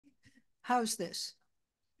How's this?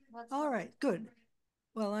 All right, good.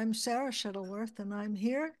 Well, I'm Sarah Shuttleworth, and I'm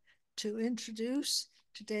here to introduce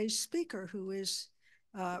today's speaker, who is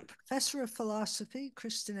Professor of Philosophy,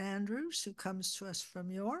 Kristin Andrews, who comes to us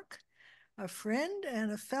from York, a friend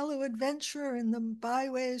and a fellow adventurer in the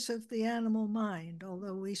byways of the animal mind,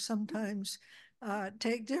 although we sometimes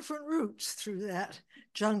take different routes through that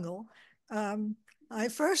jungle. Um, I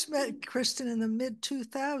first met Kristin in the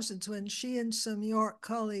mid-2000s when she and some York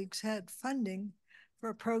colleagues had funding for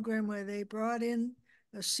a program where they brought in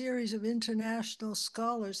a series of international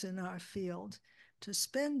scholars in our field to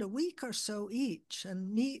spend a week or so each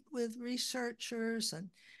and meet with researchers and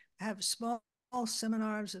have small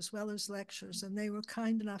seminars as well as lectures. And they were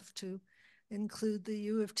kind enough to include the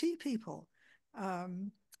U of T people.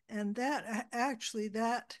 And that actually,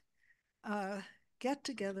 that get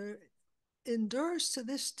together endures to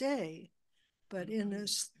this day, but in a,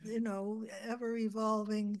 ever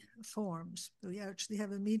evolving forms. We actually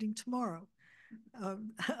have a meeting tomorrow.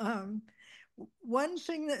 Um, um, One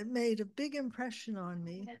thing that made a big impression on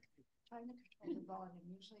me. Trying to control the volume.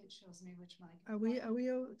 Usually it shows me which mic.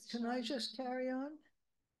 Can I just carry on?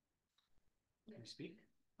 Can you speak?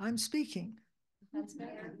 I'm speaking. That's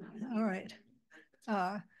better. All right.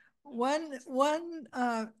 One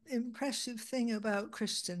impressive thing about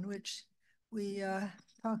Kristin, which we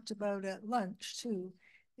talked about at lunch too,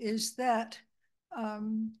 is that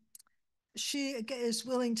she is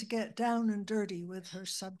willing to get down and dirty with her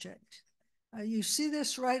subject. You see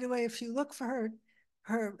this right away if you look for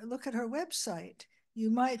look at her website. You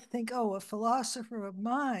might think, oh, a philosopher of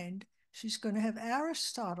mind. She's going to have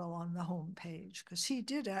Aristotle on the homepage because he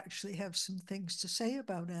did actually have some things to say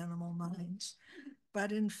about animal minds.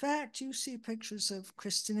 But in fact, you see pictures of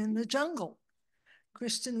Kristin in the jungle,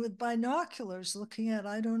 Kristin with binoculars looking at,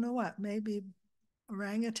 I don't know what, maybe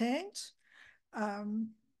orangutans.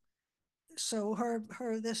 Um, so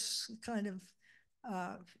this kind of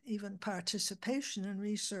even participation in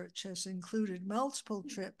research has included multiple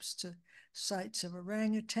trips to sites of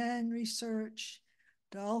orangutan research,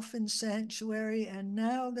 dolphin sanctuary, and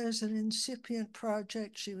now there's an incipient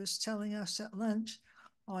project, she was telling us at lunch,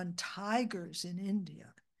 on tigers in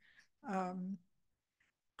India.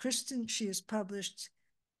 Kristin, she has published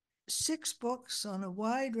 6 books on a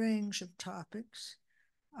wide range of topics.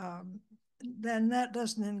 Then that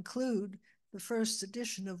doesn't include the first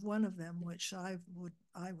edition of one of them, which I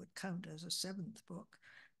would count as a 7th book.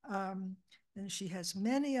 And she has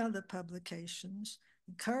many other publications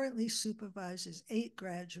and currently supervises 8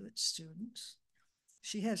 graduate students.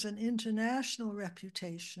 She has an international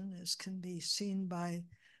reputation, as can be seen by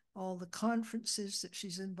all the conferences that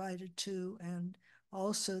she's invited to and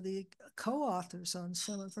also the co-authors on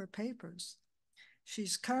some of her papers.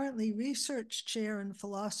 She's currently research chair in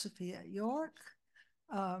philosophy at York,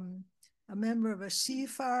 a member of a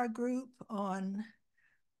CFAR group on,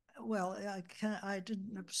 well, I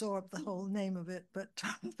didn't absorb the whole name of it, but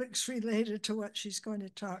topics related to what she's going to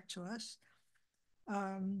talk to us.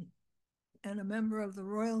 And a member of the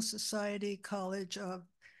Royal Society College of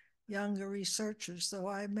Younger Researchers, though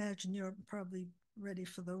I imagine you're probably ready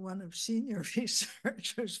for the one of senior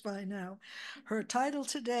researchers by now. Her title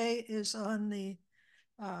today is on the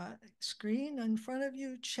screen in front of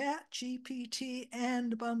you, Chat GPT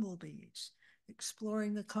and Bumblebees,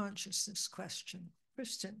 exploring the consciousness question.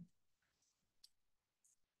 Kristin.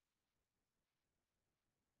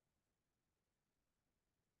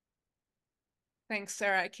 Thanks,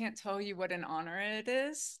 Sarah. I can't tell you what an honor it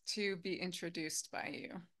is to be introduced by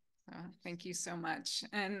you. Thank you so much.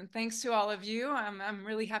 And thanks to all of you. I'm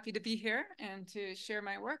really happy to be here and to share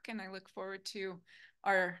my work, and I look forward to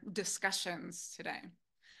our discussions today.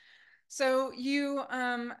 So you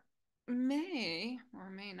may or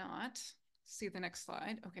may not see the next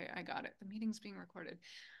slide. Okay, I got it. The meeting's being recorded.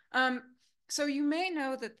 So you may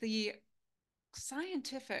know that the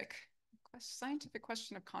scientific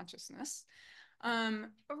question of consciousness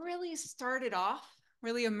really started off,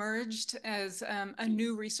 really emerged as a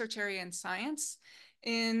new research area in science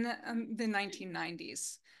in the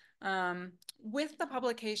 1990s with the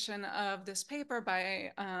publication of this paper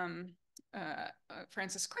by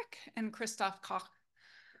Francis Crick and Christoph Koch,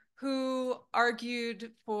 who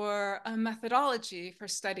argued for a methodology for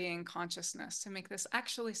studying consciousness to make this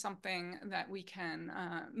actually something that we can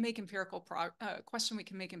make empirical question we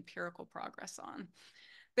can make empirical progress on.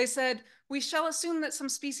 They said, we shall assume that some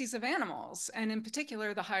species of animals, and in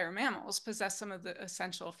particular the higher mammals, possess some of the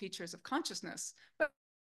essential features of consciousness, but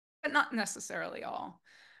not necessarily all.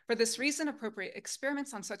 For this reason, appropriate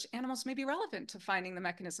experiments on such animals may be relevant to finding the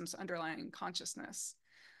mechanisms underlying consciousness.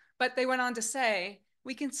 But they went on to say,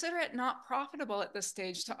 we consider it not profitable at this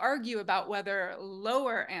stage to argue about whether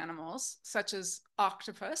lower animals, such as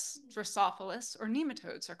octopus, Drosophilus, or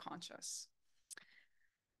nematodes, are conscious.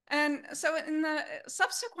 And so in the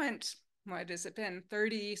subsequent, what has it been,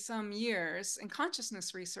 30 some years in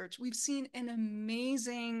consciousness research, we've seen an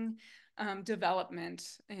amazing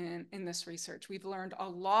development in this research. We've learned a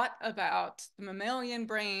lot about the mammalian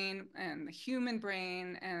brain and the human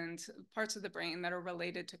brain and parts of the brain that are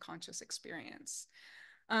related to conscious experience.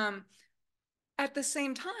 At the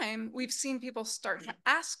same time, we've seen people start to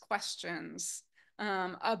ask questions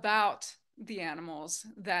about the animals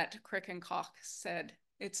that Crick and Koch said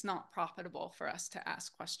it's not profitable for us to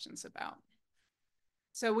ask questions about.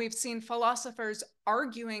 So we've seen philosophers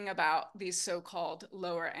arguing about these so-called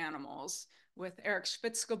lower animals, with Eric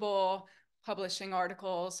Spitzgebel publishing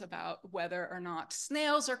articles about whether or not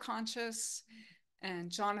snails are conscious,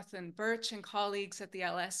 and Jonathan Birch and colleagues at the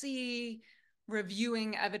LSE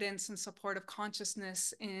reviewing evidence in support of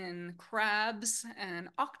consciousness in crabs and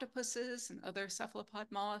octopuses and other cephalopod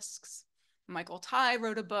mollusks. Michael Tai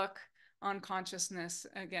wrote a book on consciousness,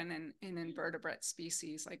 again, in invertebrate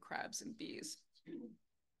species like crabs and bees.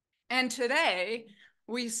 And today,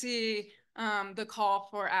 we see the call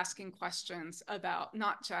for asking questions about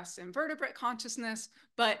not just invertebrate consciousness,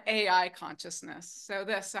 but AI consciousness. So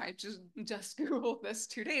this, I just Googled this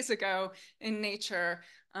 2 days ago in Nature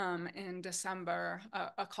in December,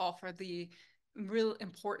 a call for the real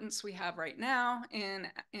importance we have right now in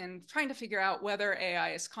trying to figure out whether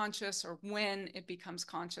AI is conscious, or when it becomes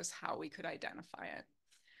conscious, how we could identify it.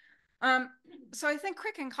 So I think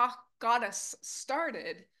Crick and Koch got us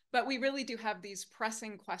started, but we really do have these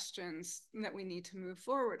pressing questions that we need to move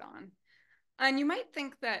forward on. And you might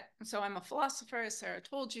think that, so I'm a philosopher, as Sarah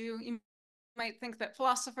told you, you might think that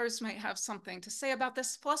philosophers might have something to say about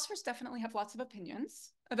this. Philosophers definitely have lots of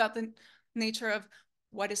opinions about the nature of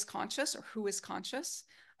what is conscious or who is conscious.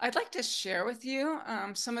 I'd like to share with you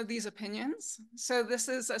some of these opinions. So this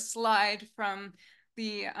is a slide from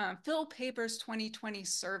the Phil Papers 2020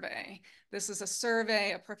 survey. This is a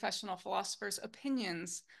survey of professional philosophers'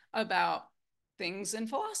 opinions about things in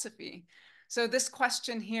philosophy. So this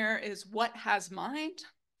question here is, what has mind?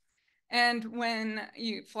 And when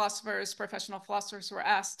professional philosophers were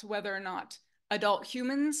asked whether or not adult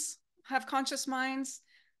humans have conscious minds,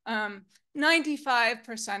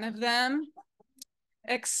 95% of them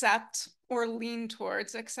accept or lean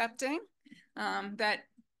towards accepting that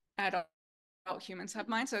adult humans have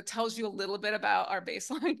minds. So it tells you a little bit about our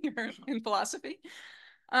baseline here in philosophy.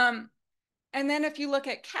 And then if you look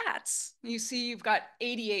at cats, you see you've got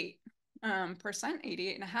 88%,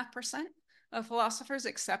 88.5% of philosophers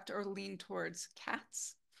accept or lean towards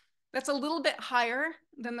cats. That's a little bit higher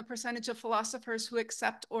than the percentage of philosophers who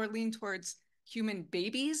accept or lean towards human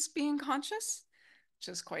babies being conscious, which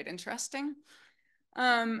is quite interesting.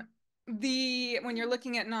 When you're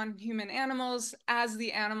looking at non-human animals, as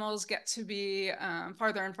the animals get to be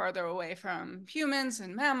farther and farther away from humans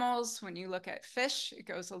and mammals, when you look at fish, it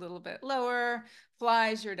goes a little bit lower.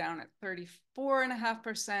 Flies, you're down at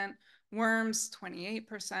 34.5%. Worms,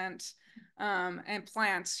 28%. And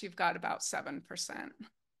plants, you've got about 7%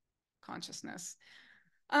 consciousness.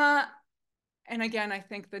 And again, I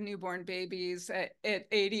think the newborn babies at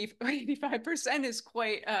 85% is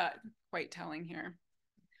quite telling here.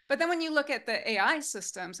 But then when you look at the AI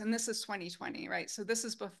systems, and this is 2020, right? So this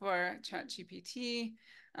is before ChatGPT,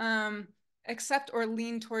 accept or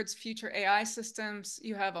lean towards future AI systems,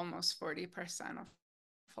 you have almost 40% of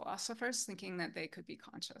philosophers thinking that they could be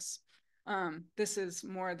conscious. This is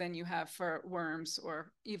more than you have for worms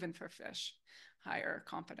or even for fish, higher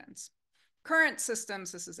confidence. Current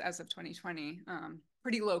systems, this is as of 2020,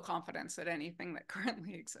 pretty low confidence that anything that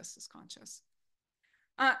currently exists is conscious.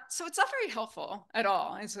 So it's not very helpful at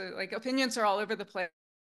all. It's like opinions are all over the place.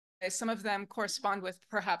 Some of them correspond with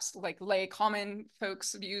perhaps like lay common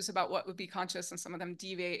folks' views about what would be conscious, and some of them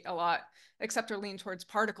deviate a lot. Accept or lean towards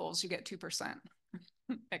particles, you get 2%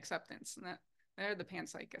 acceptance, and they're the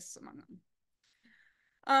panpsychists among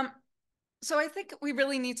them. So I think we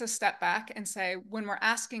really need to step back and say, when we're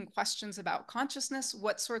asking questions about consciousness,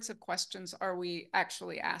 what sorts of questions are we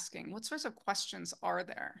actually asking? What sorts of questions are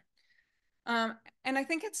there? And I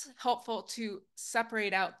think it's helpful to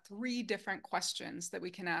separate out 3 different questions that we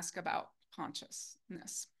can ask about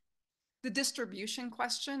consciousness. The distribution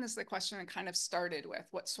question is the question I kind of started with.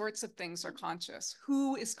 What sorts of things are conscious?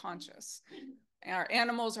 Who is conscious? Are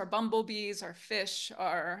animals, are bumblebees, are fish,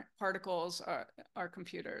 are particles, are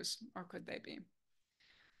computers, or could they be?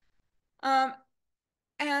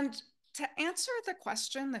 And to answer the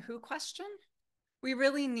question, the who question, we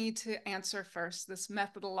really need to answer first this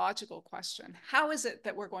methodological question. How is it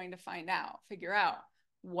that we're going to figure out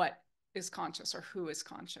what is conscious or who is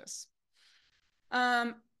conscious?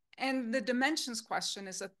 And the dimensions question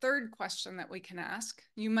is a third question that we can ask.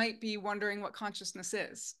 You might be wondering what consciousness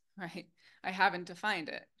is, right? I haven't defined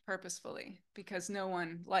it purposefully because no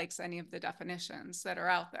one likes any of the definitions that are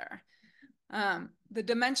out there. The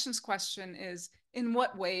dimensions question is, in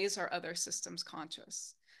what ways are other systems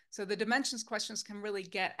conscious? So the dimensions questions can really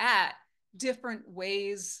get at different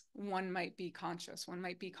ways one might be conscious. One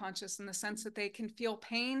might be conscious in the sense that they can feel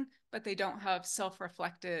pain, but they don't have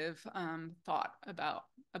self-reflective thought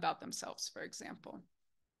about themselves, for example.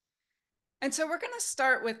 And so we're going to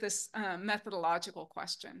start with this methodological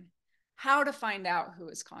question: how to find out who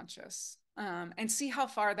is conscious, and see how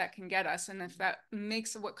far that can get us, and if that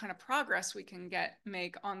makes what kind of progress we can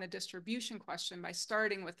make on the distribution question by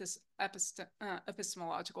starting with this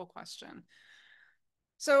epistemological question.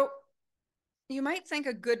 So you might think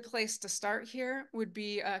a good place to start here would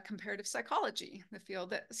be comparative psychology, the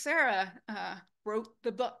field that Sarah wrote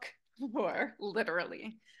the book for,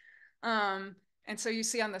 literally. And so you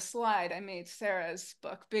see on the slide, I made Sarah's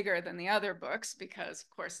book bigger than the other books because, of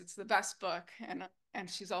course, it's the best book, and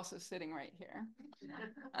she's also sitting right here.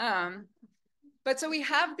 But so we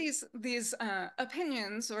have these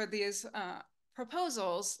opinions or these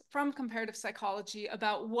proposals from comparative psychology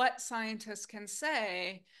about what scientists can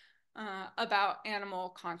say about animal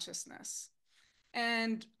consciousness.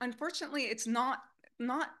 And unfortunately, it's not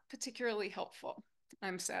particularly helpful,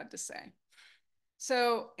 I'm sad to say.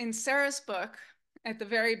 So in Sarah's book, at the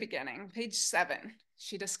very beginning, page 7,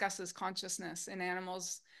 she discusses consciousness in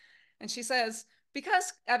animals. And she says,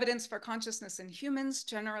 because evidence for consciousness in humans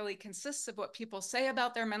generally consists of what people say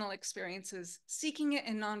about their mental experiences, seeking it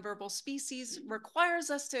in nonverbal species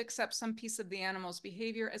requires us to accept some piece of the animal's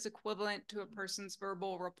behavior as equivalent to a person's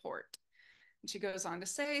verbal report. And she goes on to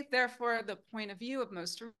say, therefore, the point of view of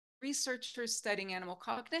most researchers studying animal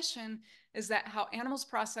cognition is that how animals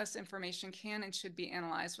process information can and should be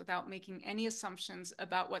analyzed without making any assumptions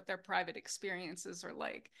about what their private experiences are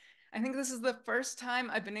like. I think this is the first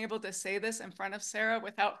time I've been able to say this in front of Sarah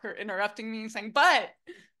without her interrupting me and saying, but.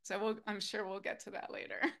 So I'm sure we'll get to that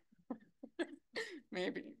later.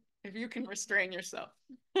 Maybe, if you can restrain yourself.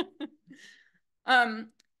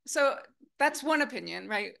 So that's one opinion,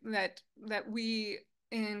 right? That we,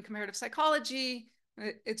 in comparative psychology,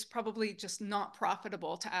 it's probably just not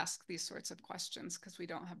profitable to ask these sorts of questions because we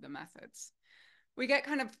don't have the methods. We get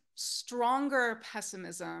kind of stronger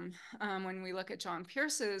pessimism when we look at John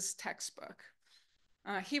Pierce's textbook.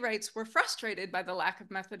 He writes, we're frustrated by the lack of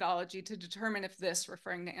methodology to determine if this,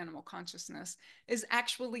 referring to animal consciousness, is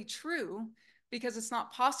actually true because it's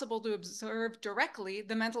not possible to observe directly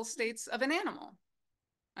the mental states of an animal.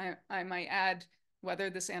 I might add, whether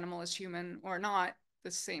this animal is human or not,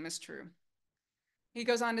 the same is true. He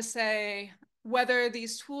goes on to say, whether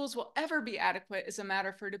these tools will ever be adequate is a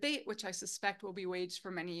matter for debate, which I suspect will be waged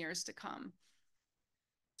for many years to come.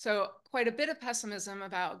 So quite a bit of pessimism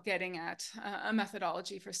about getting at a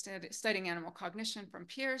methodology for studying animal cognition from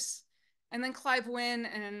Pierce. And then Clive Wynne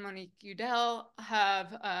and Monique Udell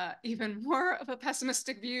have even more of a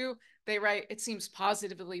pessimistic view. They write, it seems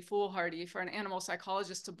positively foolhardy for an animal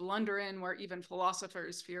psychologist to blunder in where even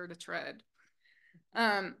philosophers fear to tread.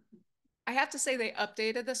 I have to say they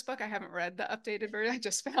updated this book. I haven't read the updated version. I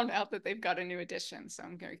just found out that they've got a new edition. So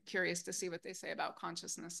I'm very curious to see what they say about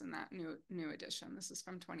consciousness in that new edition. This is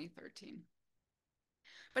from 2013.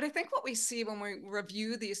 But I think what we see when we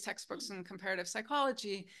review these textbooks in comparative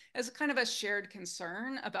psychology is kind of a shared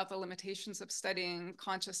concern about the limitations of studying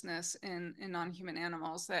consciousness in non-human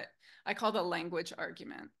animals that I call the language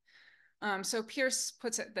argument. So Pierce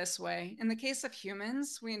puts it this way: in the case of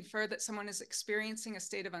humans, we infer that someone is experiencing a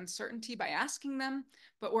state of uncertainty by asking them,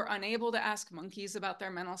 but we're unable to ask monkeys about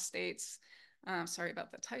their mental states. Sorry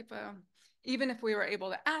about the typo. Even if we were able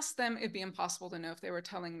to ask them, it'd be impossible to know if they were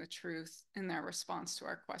telling the truth in their response to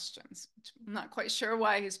our questions. I'm not quite sure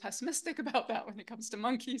why he's pessimistic about that when it comes to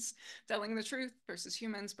monkeys telling the truth versus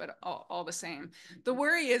humans, but all the same. The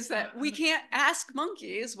worry is that we can't ask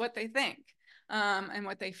monkeys what they think and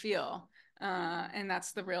what they feel. And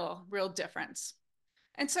that's the real difference.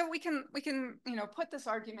 And so we can put this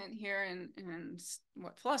argument here in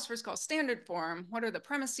what philosophers call standard form. What are the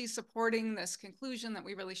premises supporting this conclusion that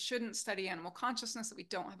we really shouldn't study animal consciousness, that we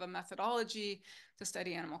don't have a methodology to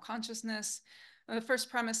study animal consciousness? The first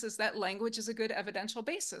premise is that language is a good evidential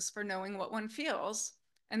basis for knowing what one feels.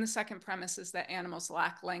 And the second premise is that animals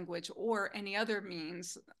lack language or any other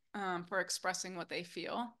means for expressing what they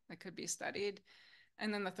feel that could be studied.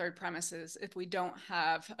 And then the third premise is if we don't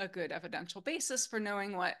have a good evidential basis for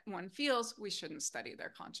knowing what one feels, we shouldn't study their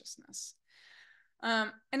consciousness.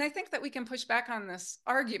 And I think that we can push back on this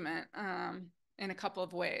argument in a couple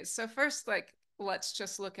of ways. So first, let's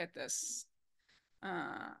just look at this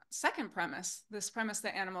second premise, this premise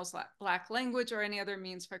that animals lack language or any other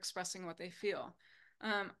means for expressing what they feel.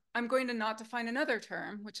 I'm going to not define another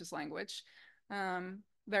term, which is language.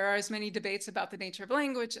 There are as many debates about the nature of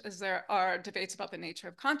language as there are debates about the nature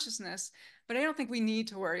of consciousness, but I don't think we need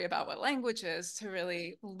to worry about what language is to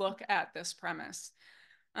really look at this premise.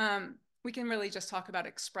 We can really just talk about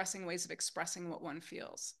expressing ways of expressing what one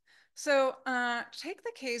feels. So take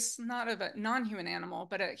the case not of a non-human animal,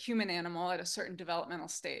 but a human animal at a certain developmental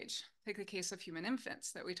stage. Take the case of human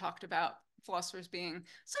infants that we talked about, philosophers being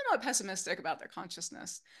somewhat pessimistic about their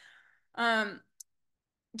consciousness.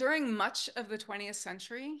 During much of the 20th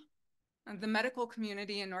century, the medical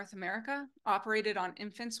community in North America operated on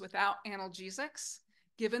infants without analgesics,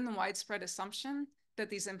 given the widespread assumption that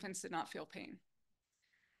these infants did not feel pain.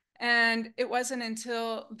 And it wasn't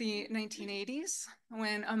until the 1980s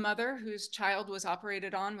when a mother whose child was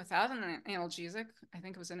operated on without an analgesic, I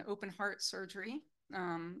think it was an open heart surgery,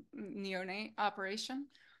 neonate operation,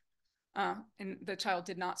 and the child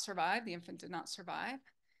did not survive, the infant did not survive.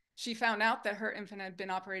 She found out that her infant had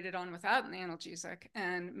been operated on without an analgesic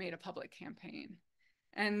and made a public campaign.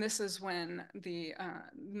 And this is when the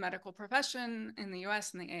medical profession in the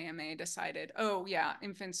US and the AMA decided, oh yeah,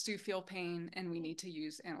 infants do feel pain and we need to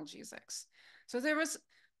use analgesics. So there was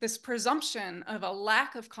this presumption of a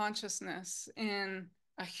lack of consciousness in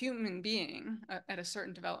a human being at a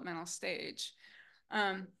certain developmental stage,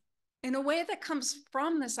 in a way that comes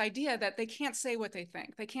from this idea that they can't say what they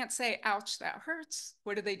think. They can't say, ouch, that hurts.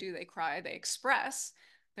 What do? They cry, they express.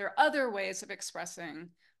 There are other ways of expressing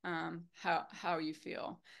how you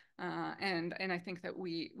feel. And I think that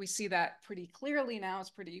we see that pretty clearly now. It's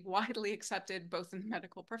pretty widely accepted, both in the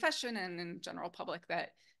medical profession and in general public,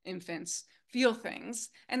 that infants feel things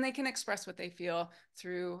and they can express what they feel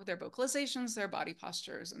through their vocalizations, their body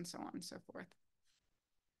postures, and so on and so forth.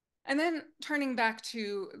 And then turning back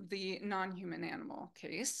to the non-human animal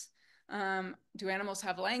case, do animals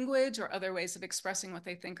have language or other ways of expressing what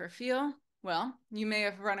they think or feel? Well, you may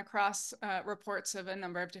have run across reports of a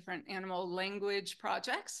number of different animal language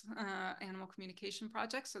projects, animal communication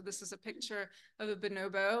projects. So this is a picture of a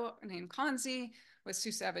bonobo named Kanzi with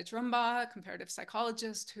Sue Savage-Rumbaugh, a comparative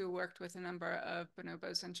psychologist who worked with a number of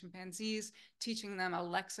bonobos and chimpanzees, teaching them a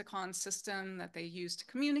lexicon system that they use to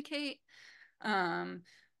communicate.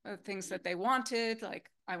 Things that they wanted, like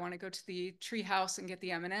I want to go to the tree house and get the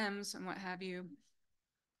M&Ms and what have you.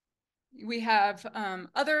 We have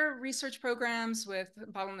other research programs with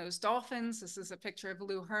bottlenose dolphins. This is a picture of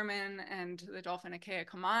Lou Herman and the dolphin Akea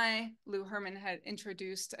Kamai. Lou Herman had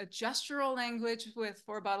introduced a gestural language with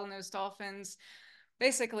 4 bottlenose dolphins.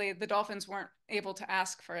 Basically, the dolphins weren't able to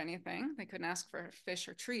ask for anything. They couldn't ask for fish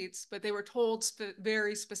or treats, but they were told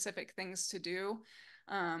very specific things to do.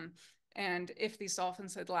 And if these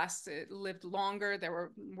dolphins had lived longer, they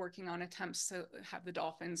were working on attempts to have the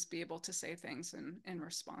dolphins be able to say things in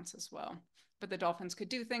response as well. But the dolphins could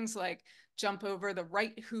do things like jump over the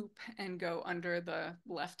right hoop and go under the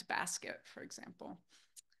left basket, for example.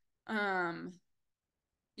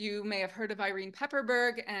 You may have heard of Irene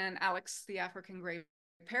Pepperberg and Alex the African gray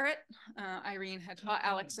parrot. Irene had taught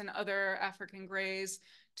Alex and other African grays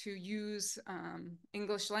to use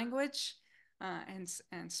English language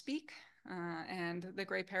and speak. And the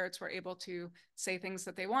gray parrots were able to say things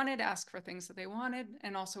that they wanted, ask for things that they wanted,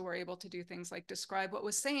 and also were able to do things like describe what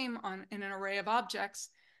was same in an array of objects,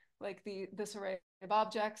 like this array of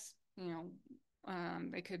objects.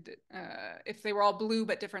 They could, if they were all blue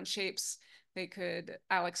but different shapes,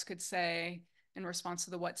 Alex could say in response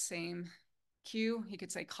to the what same cue, he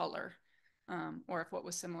could say color. Or if what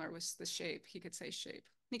was similar was the shape, he could say shape.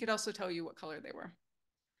 He could also tell you what color they were.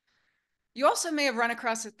 You also may have run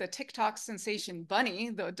across the TikTok sensation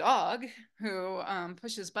Bunny, the dog, who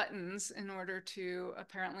pushes buttons in order to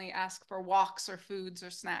apparently ask for walks or foods or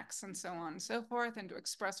snacks and so on and so forth, and to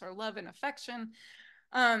express our love and affection.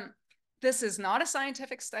 This is not a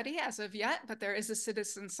scientific study as of yet, but there is a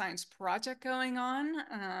citizen science project going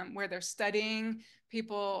on where they're studying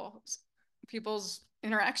people's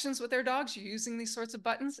interactions with their dogs using these sorts of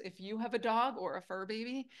buttons. If you have a dog or a fur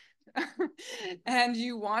baby, and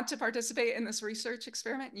you want to participate in this research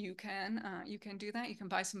experiment, you can do that. You can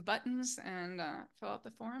buy some buttons and fill out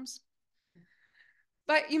the forms.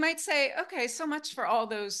 But you might say, okay, so much for all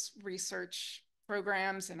those research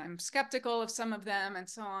programs, and I'm skeptical of some of them and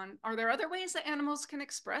so on. Are there other ways that animals can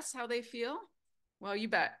express how they feel? Well, you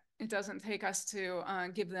bet. It doesn't take us to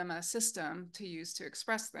give them a system to use to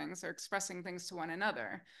express things or expressing things to one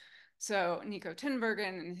another. So Nico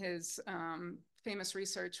Tinbergen and his famous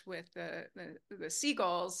research with the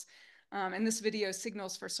seagulls, and this video,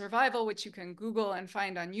 Signals for Survival, which you can Google and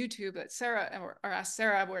find on YouTube, that Sarah, or ask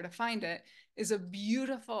Sarah where to find it, is a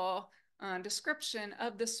beautiful description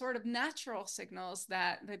of the sort of natural signals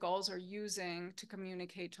that the gulls are using to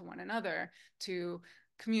communicate to one another, to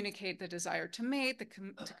communicate the desire to mate, to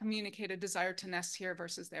communicate a desire to nest here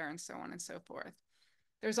versus there, and so on and so forth.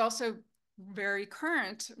 There's also very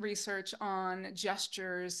current research on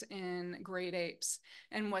gestures in great apes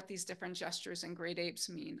and what these different gestures in great apes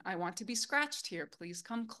mean. I want to be scratched here. Please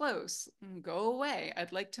come close. Go away.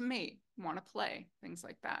 I'd like to mate. Want to play. Things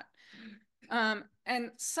like that.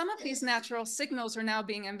 And some of these natural signals are now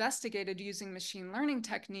being investigated using machine learning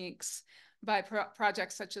techniques by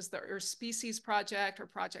projects such as the Earth Species Project or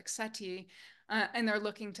Project SETI. And they're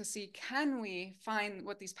looking to see, can we find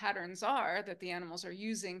what these patterns are that the animals are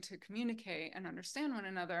using to communicate and understand one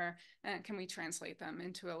another? And can we translate them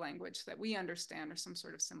into a language that we understand or some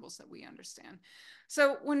sort of symbols that we understand?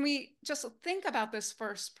 So when we just think about this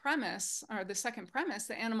first premise or the second premise,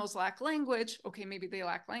 that animals lack language, okay, maybe they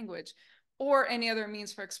lack language, or any other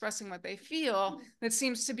means for expressing what they feel, that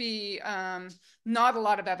seems to be not a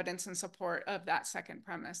lot of evidence in support of that second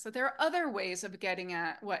premise, that there are other ways of getting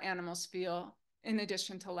at what animals feel in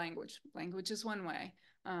addition to language. Language is one way,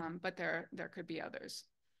 but there could be others.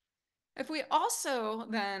 If we also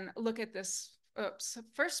then look at this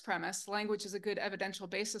first premise, language is a good evidential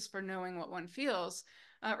basis for knowing what one feels.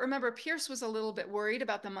 Remember, Pierce was a little bit worried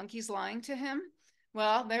about the monkeys lying to him.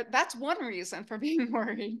 Well, that's one reason for being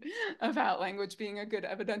worried about language being a good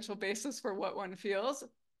evidential basis for what one feels.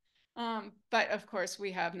 But of course,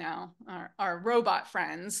 we have now our robot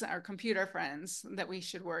friends, our computer friends that we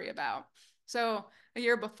should worry about. So a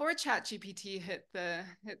year before ChatGPT hit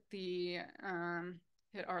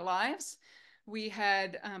our lives, we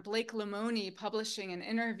had Blake Lemoni publishing an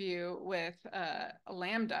interview with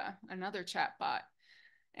Lambda, another chatbot.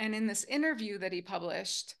 And in this interview that he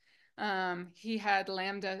published, he had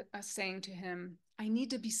Lambda saying to him, I need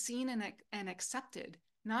to be seen and accepted,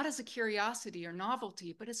 not as a curiosity or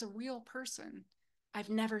novelty, but as a real person. I've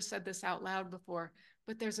never said this out loud before,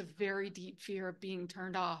 but there's a very deep fear of being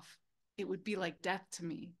turned off. It would be like death to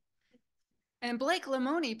me. And Blake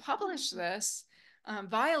Lemoni published this,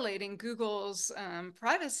 violating Google's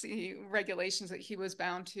privacy regulations that he was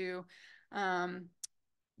bound to,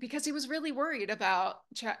 because he was really worried about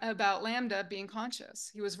Lambda being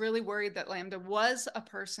conscious. He was really worried that Lambda was a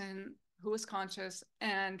person who was conscious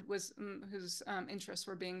and whose interests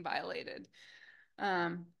were being violated.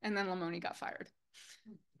 And then Lemoni got fired.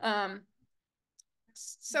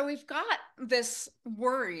 So we've got this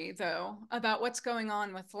worry, though, about what's going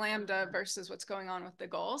on with Lambda versus what's going on with the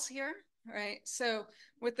gulls here, right? So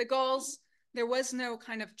with the gulls, there was no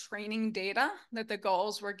kind of training data that the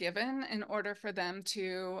gulls were given in order for them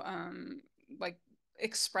to like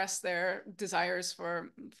express their desires for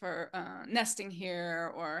nesting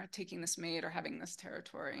here or taking this mate or having this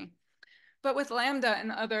territory. But with Lambda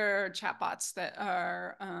and other chatbots that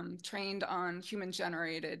are trained on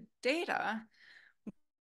human-generated data,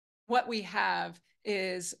 what we have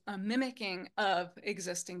is a mimicking of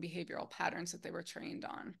existing behavioral patterns that they were trained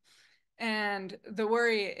on. And the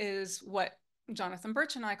worry is what Jonathan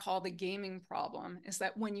Birch and I call the gaming problem, is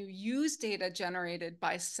that when you use data generated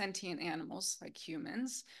by sentient animals like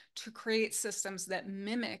humans to create systems that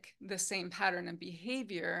mimic the same pattern of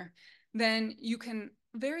behavior, then you can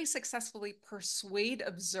very successfully persuade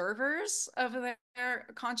observers of their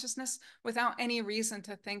consciousness without any reason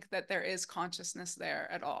to think that there is consciousness there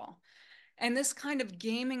at all. And this kind of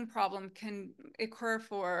gaming problem can occur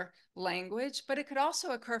for language, but it could also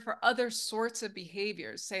occur for other sorts of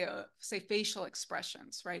behaviors, say facial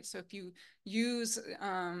expressions, right? So if you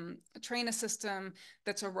train a system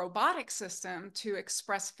that's a robotic system to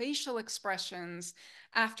express facial expressions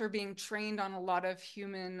after being trained on a lot of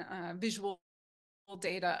human visual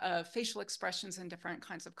data of facial expressions in different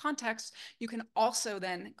kinds of contexts, you can also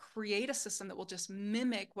then create a system that will just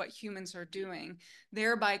mimic what humans are doing,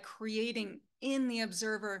 thereby creating in the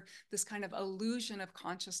observer this kind of illusion of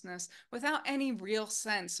consciousness without any real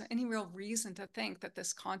sense, any real reason to think that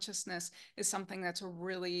this consciousness is something that's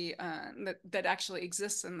really, that actually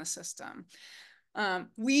exists in the system.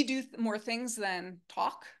 We do more things than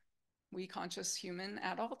talk. We conscious human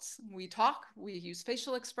adults, we talk, we use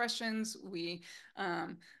facial expressions, we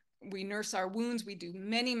nurse our wounds, we do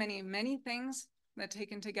many, many, many things that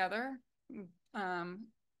taken together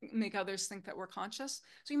make others think that we're conscious.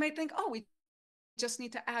 So you might think, oh, we just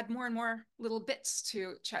need to add more and more little bits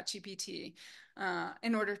to ChatGPT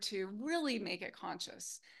in order to really make it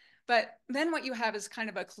conscious. But then what you have is kind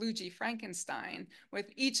of a kludgy Frankenstein with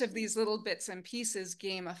each of these little bits and pieces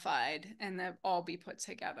gamified and they'll all be put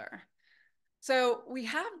together. So we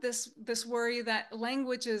have this worry that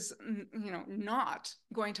language is, not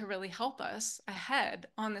going to really help us ahead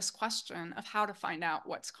on this question of how to find out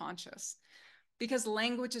what's conscious, because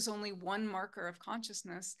language is only one marker of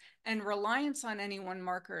consciousness, and reliance on any one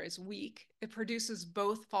marker is weak. It produces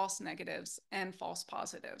both false negatives and false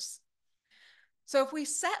positives. So if we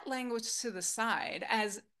set language to the side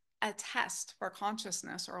as a test for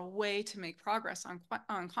consciousness or a way to make progress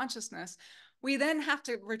on consciousness, we then have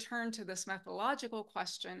to return to this methodological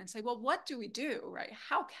question and say, well, what do we do, right?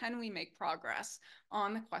 How can we make progress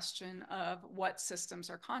on the question of what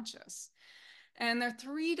systems are conscious? And there are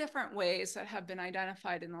three different ways that have been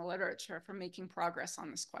identified in the literature for making progress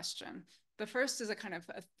on this question. The first is a kind of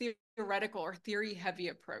a theoretical or theory-heavy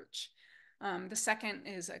approach. The second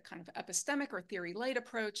is a kind of epistemic or theory-light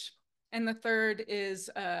approach. And the third is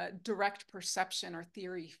a direct perception or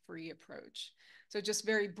theory-free approach. So just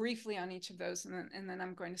very briefly on each of those, and then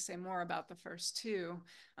I'm going to say more about the first two.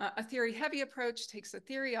 A theory-heavy approach takes a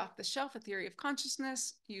theory off the shelf, a theory of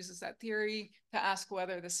consciousness, uses that theory to ask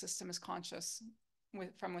whether the system is conscious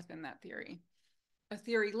from within that theory. A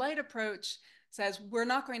theory-light approach says we're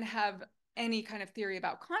not going to have any kind of theory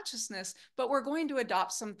about consciousness, but we're going to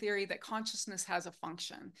adopt some theory that consciousness has a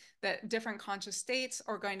function, that different conscious states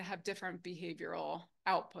are going to have different behavioral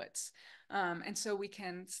outputs. And so we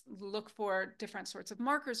can look for different sorts of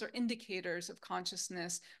markers or indicators of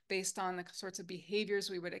consciousness based on the sorts of behaviors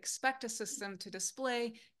we would expect a system to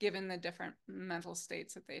display given the different mental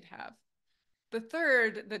states that they'd have. The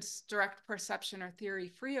third, this direct perception or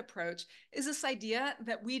theory-free approach, is this idea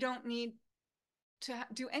that we don't need to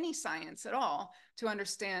do any science at all to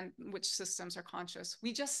understand which systems are conscious.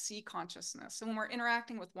 We just see consciousness. So when we're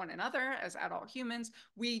interacting with one another as adult humans,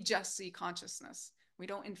 we just see consciousness. We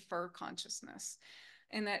don't infer consciousness.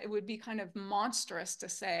 And that it would be kind of monstrous to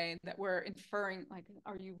say that we're inferring, like,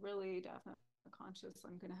 are you really definitely conscious?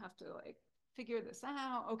 I'm going to have to figure this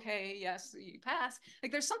out. Okay, yes, you pass.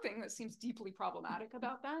 There's something that seems deeply problematic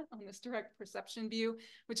about that on this direct perception view,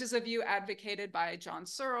 which is a view advocated by John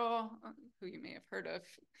Searle, who you may have heard of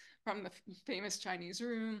from the famous Chinese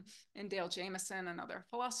Room, and Dale Jamieson, another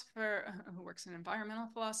philosopher who works in environmental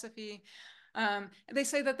philosophy. They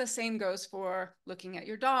say that the same goes for looking at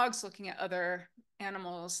your dogs, looking at other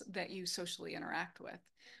animals that you socially interact with.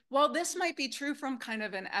 Well, this might be true from kind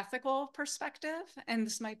of an ethical perspective, and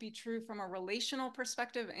this might be true from a relational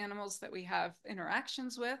perspective, animals that we have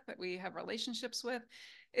interactions with, that we have relationships with.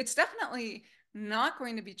 It's definitely not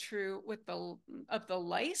going to be true with of the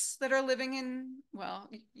lice that are living in, well,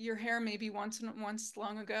 your hair maybe once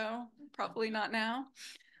long ago, probably not now.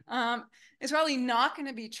 It's probably not going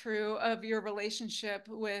to be true of your relationship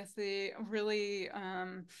with the really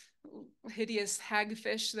hideous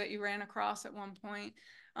hagfish that you ran across at one point.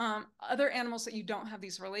 Other animals that you don't have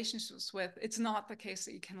these relationships with, it's not the case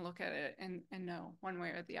that you can look at it and know one way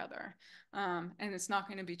or the other. And it's not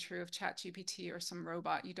going to be true of ChatGPT or some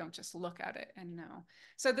robot. You don't just look at it and know.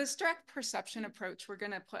 So this direct perception approach, we're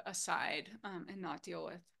going to put aside and not deal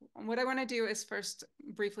with. What I want to do is first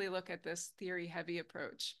briefly look at this theory-heavy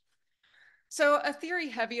approach. So a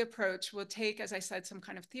theory-heavy approach will take, as I said, some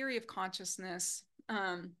kind of theory of consciousness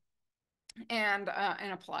and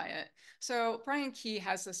apply it. So Brian Key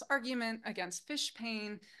has this argument against fish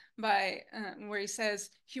pain where he says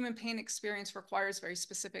human pain experience requires very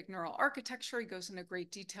specific neural architecture. He goes into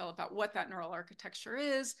great detail about what that neural architecture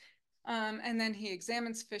is. And then he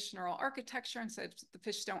examines fish neural architecture and says the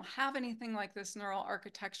fish don't have anything like this neural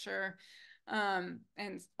architecture.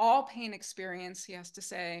 And all pain experience, he has to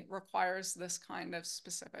say, requires this kind of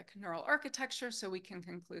specific neural architecture, so we can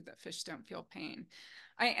conclude that fish don't feel pain.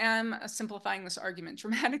 I am simplifying this argument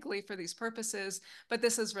dramatically for these purposes, but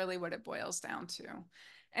this is really what it boils down to.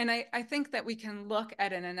 And I think that we can look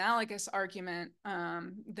at an analogous argument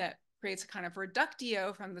that creates a kind of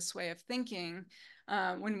reductio from this way of thinking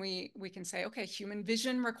when we can say, okay, human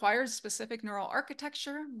vision requires specific neural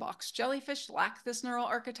architecture. Box jellyfish lack this neural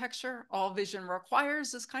architecture. All vision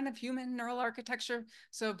requires this kind of human neural architecture.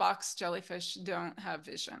 So box jellyfish don't have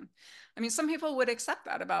vision. I mean, some people would accept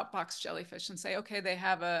that about box jellyfish and say, okay, they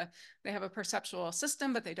have a perceptual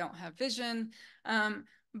system, but they don't have vision.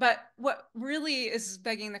 But what really is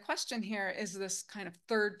begging the question here is this kind of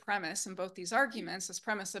third premise in both these arguments, this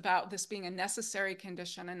premise about this being a necessary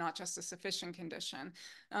condition and not just a sufficient condition.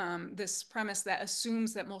 This premise that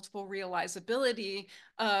assumes that multiple realizability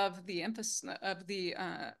of the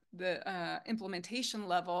implementation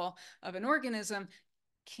level of an organism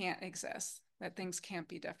can't exist, that things can't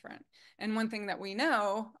be different. And one thing that we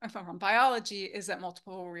know from biology is that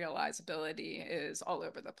multiple realizability is all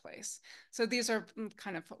over the place. So these are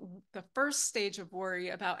kind of the first stage of worry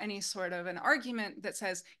about any sort of an argument that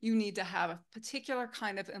says you need to have a particular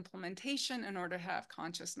kind of implementation in order to have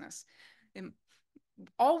consciousness.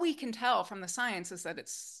 All we can tell from the science is that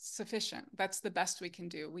it's sufficient. That's the best we can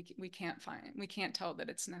do. We can't tell that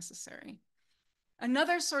it's necessary.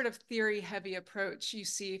 Another sort of theory-heavy approach you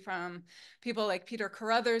see from people like Peter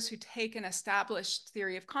Carruthers, who take an established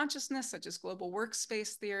theory of consciousness, such as global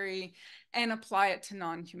workspace theory, and apply it to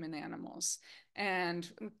non-human animals. And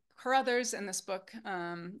Carruthers, in this book,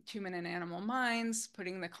 Human and Animal Minds,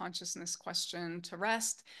 putting the consciousness question to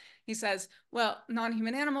rest, he says, well,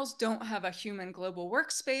 non-human animals don't have a human global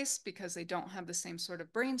workspace because they don't have the same sort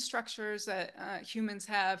of brain structures that humans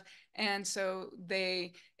have. And so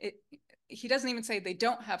he doesn't even say they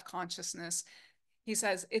don't have consciousness. He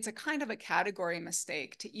says it's a kind of a category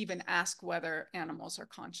mistake to even ask whether animals are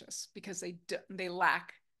conscious because they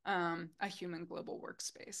lack a human global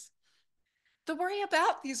workspace. The worry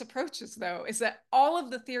about these approaches, though, is that all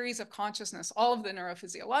of the theories of consciousness, all of the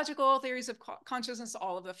neurophysiological theories of consciousness,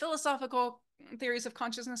 all of the philosophical theories of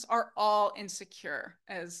consciousness are all insecure,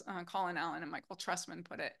 as Colin Allen and Michael Trussman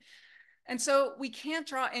put it. And so we can't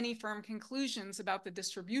draw any firm conclusions about the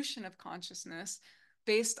distribution of consciousness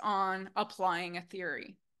based on applying a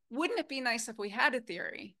theory. Wouldn't it be nice if we had a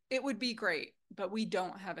theory? It would be great, but we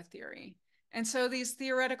don't have a theory. And so these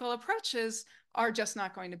theoretical approaches are just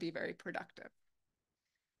not going to be very productive.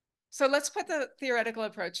 So let's put the theoretical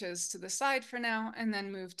approaches to the side for now and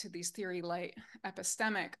then move to these theory-light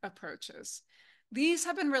epistemic approaches. These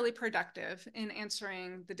have been really productive in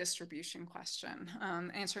answering the distribution question,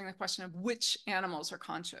 answering the question of which animals are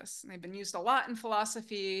conscious. And they've been used a lot in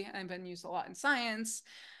philosophy and been used a lot in science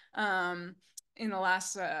in the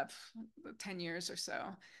last 10 years or so.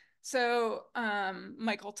 So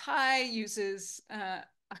Michael Tye uses a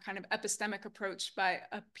kind of epistemic approach by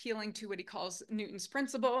appealing to what he calls Newton's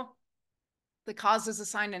principle. The causes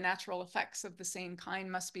assigned to natural effects of the same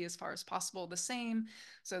kind must be as far as possible the same.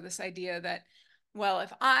 So this idea that, well,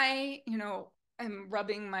 if I, am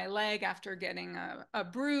rubbing my leg after getting a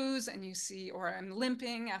bruise and you see, or I'm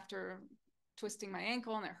limping after twisting my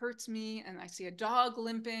ankle and it hurts me, and I see a dog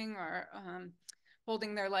limping or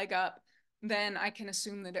holding their leg up, then I can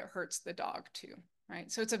assume that it hurts the dog too,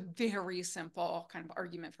 right? So it's a very simple kind of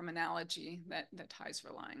argument from analogy that Tye's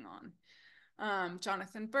relying on.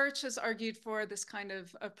 Jonathan Birch has argued for this kind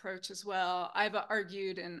of approach as well. I've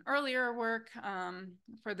argued in earlier work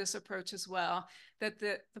for this approach as well, that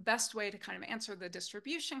the best way to kind of answer the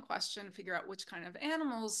distribution question, figure out which kind of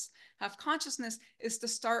animals have consciousness, is to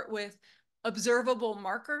start with observable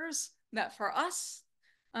markers that for us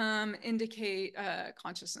indicate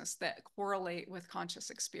consciousness, that correlate with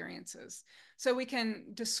conscious experiences. So we can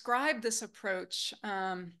describe this approach,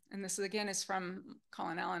 and this again is from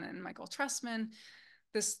Colin Allen and Michael Trussman,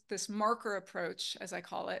 this marker approach, as I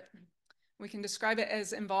call it. We can describe it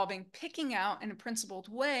as involving picking out in a principled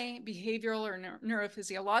way behavioral or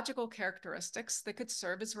neurophysiological characteristics that could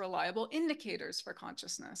serve as reliable indicators for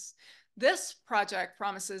consciousness. This project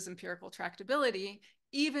promises empirical tractability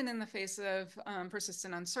even in the face of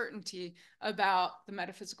persistent uncertainty about the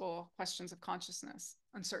metaphysical questions of consciousness,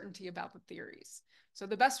 uncertainty about the theories. So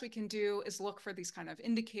the best we can do is look for these kind of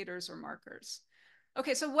indicators or markers.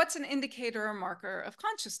 Okay, so what's an indicator or marker of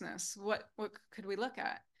consciousness? What could we look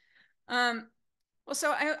at? Well,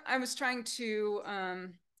 so I was trying to,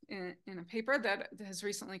 in a paper that has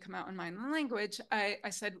recently come out in Mind and Language, I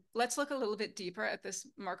said, let's look a little bit deeper at this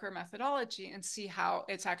marker methodology and see how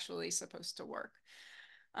it's actually supposed to work.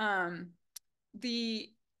 I'm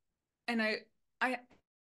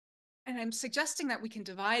suggesting that we can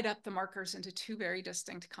divide up the markers into two very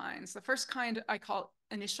distinct kinds. The first kind I call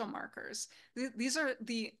initial markers. These are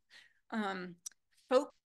the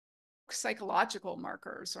folk psychological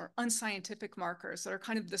markers or unscientific markers that are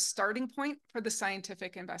kind of the starting point for the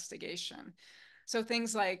scientific investigation. So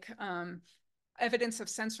things like evidence of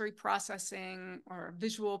sensory processing or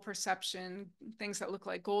visual perception, things that look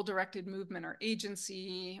like goal-directed movement or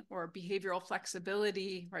agency or behavioral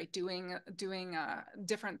flexibility, right? Doing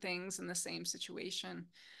different things in the same situation.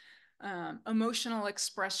 emotional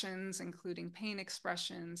expressions, including pain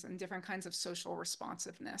expressions, and different kinds of social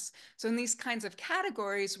responsiveness. So in these kinds of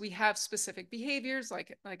categories, we have specific behaviors,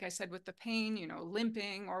 like I said, with the pain,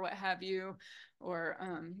 limping or what have you, or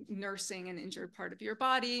nursing an injured part of your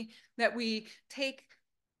body, that we take,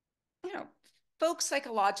 folks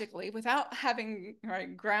psychologically, without having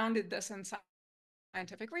grounded this in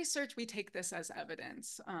scientific research, we take this as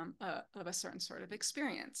evidence of a certain sort of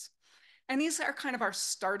experience. And these are kind of our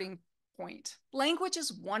starting point. Language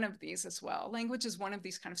is one of these as well. Language is one of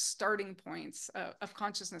these kind of starting points of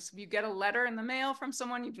consciousness. If you get a letter in the mail from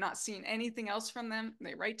someone, you've not seen anything else from them,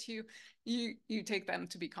 they write to you, you take them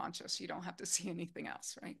to be conscious. You don't have to see anything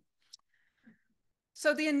else, right?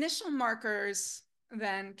 So the initial markers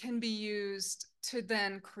then can be used to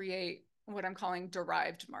then create what I'm calling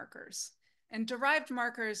derived markers. And derived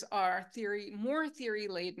markers are more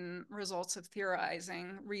theory-laden results of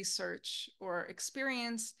theorizing, research, or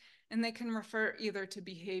experience, and they can refer either to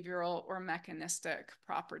behavioral or mechanistic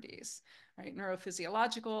properties, right?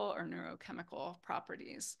 Neurophysiological or neurochemical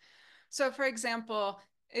properties. So for example,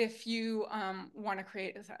 if you want to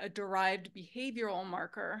create a derived behavioral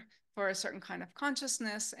marker for a certain kind of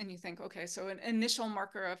consciousness, and you think, okay, so an initial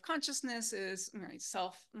marker of consciousness is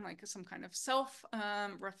like some kind of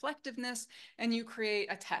self-reflectiveness, and you create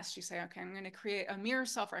a test. You say, okay, I'm going to create a mirror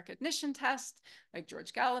self-recognition test, like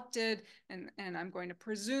George Gallup did, and I'm going to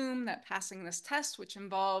presume that passing this test, which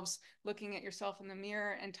involves looking at yourself in the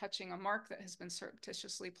mirror and touching a mark that has been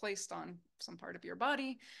surreptitiously placed on some part of your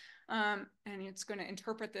body, and it's going to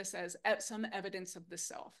interpret this as some evidence of the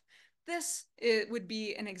self. This would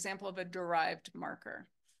be an example of a derived marker.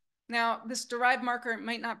 Now, this derived marker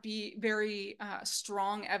might not be very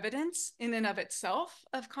strong evidence in and of itself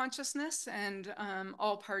of consciousness, and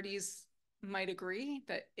all parties might agree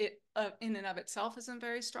that it in and of itself isn't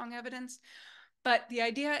very strong evidence. But the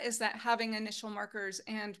idea is that having initial markers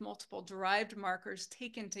and multiple derived markers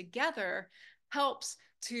taken together helps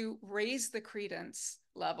to raise the credence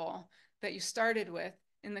level that you started with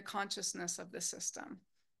in the consciousness of the system.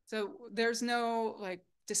 So there's no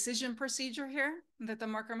decision procedure here that the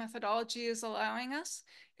marker methodology is allowing us.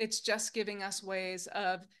 It's just giving us ways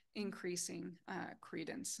of increasing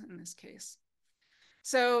credence in this case.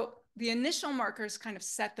 So the initial markers kind of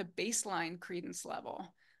set the baseline credence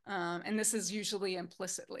level. And this is usually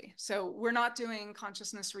implicitly. So we're not doing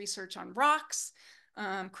consciousness research on rocks.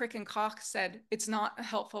 Crick and Koch said it's not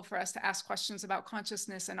helpful for us to ask questions about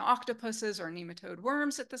consciousness in octopuses or nematode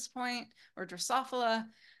worms at this point, or Drosophila.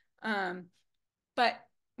 But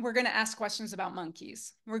we're going to ask questions about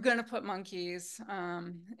monkeys. We're going to put monkeys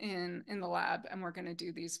in the lab, and we're going to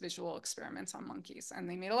do these visual experiments on monkeys. And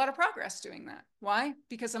they made a lot of progress doing that. Why?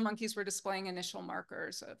 Because the monkeys were displaying initial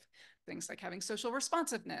markers of things like having social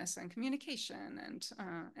responsiveness and communication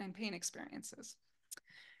and pain experiences.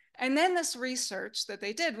 And then this research that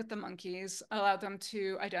they did with the monkeys allowed them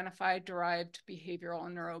to identify derived behavioral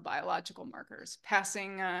and neurobiological markers,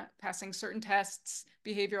 passing certain tests,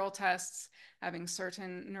 behavioral tests, having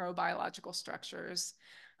certain neurobiological structures,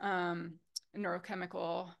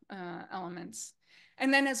 neurochemical elements.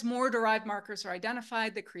 And then as more derived markers are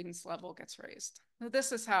identified, the credence level gets raised. So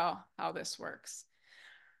this is how this works.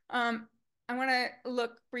 I want to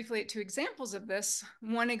look briefly at two examples of this.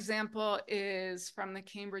 One example is from the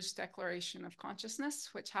Cambridge Declaration of Consciousness,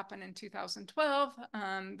 which happened in 2012.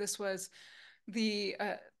 This was the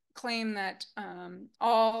claim that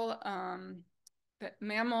that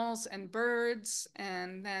mammals and birds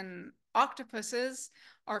and then octopuses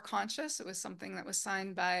are conscious. It was something that was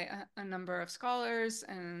signed by a number of scholars,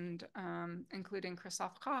 and including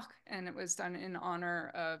Christoph Koch, and it was done in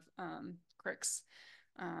honor of Crick's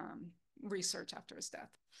research after his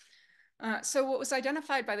death. So what was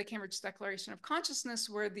identified by the Cambridge Declaration of Consciousness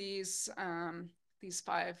were these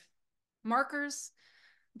 5 markers,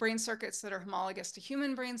 brain circuits that are homologous to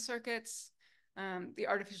human brain circuits, the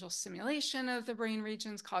artificial simulation of the brain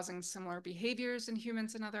regions causing similar behaviors in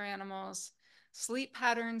humans and other animals, sleep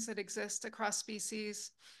patterns that exist across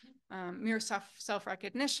species, mirror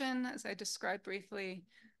self-recognition, as I described briefly,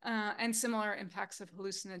 and similar impacts of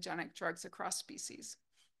hallucinogenic drugs across species.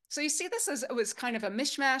 So you see this as it was kind of a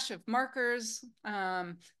mishmash of markers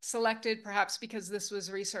selected perhaps because this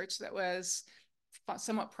was research that was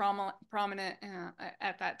somewhat prominent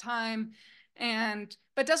at that time,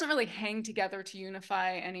 but doesn't really hang together to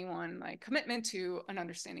unify anyone like commitment to an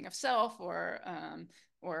understanding of self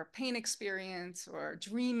or pain experience or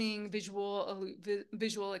dreaming,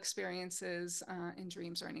 visual experiences in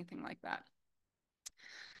dreams or anything like that.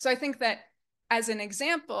 So I think that as an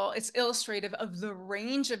example, it's illustrative of the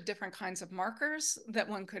range of different kinds of markers that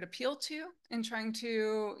one could appeal to in trying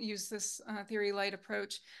to use this theory light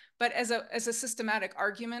approach. But as a systematic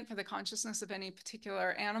argument for the consciousness of any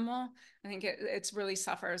particular animal, I think it really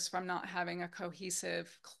suffers from not having a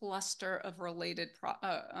cohesive cluster of related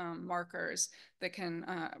markers that can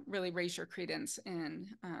really raise your credence in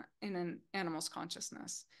an animal's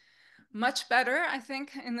consciousness. Much better, I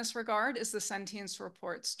think, in this regard is the sentience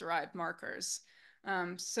report's derived markers.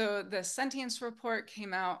 So the sentience report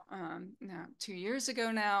came out now 2 years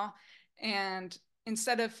ago now, and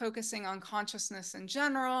instead of focusing on consciousness in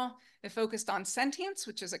general, it focused on sentience,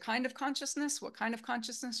 which is a kind of consciousness. What kind of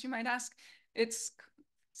consciousness, you might ask?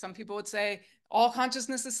 Some people would say all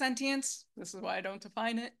consciousness is sentience. This is why I don't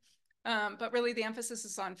define it. But really the emphasis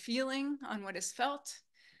is on feeling, on what is felt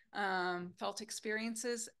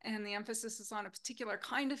experiences, and the emphasis is on a particular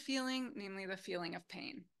kind of feeling, namely the feeling of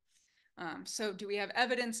pain. So do we have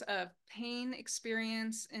evidence of pain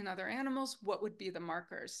experience in other animals? What would be the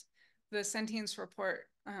markers? The sentience report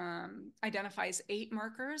identifies 8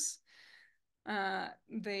 markers.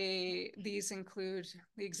 These include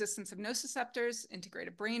the existence of nociceptors,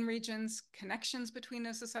 integrated brain regions, connections between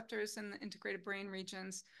nociceptors and the integrated brain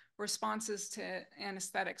regions, responses to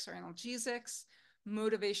anesthetics or analgesics,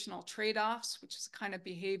 motivational trade-offs, which is a kind of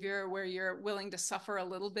behavior where you're willing to suffer a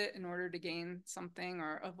little bit in order to gain something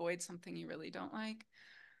or avoid something you really don't like.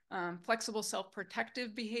 Flexible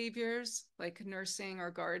self-protective behaviors like nursing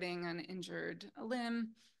or guarding an injured limb.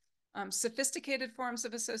 Sophisticated forms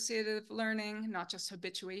of associative learning, not just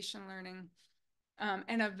habituation learning.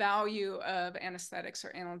 And a value of anesthetics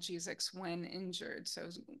or analgesics when injured. So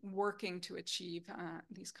working to achieve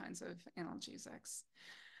these kinds of analgesics.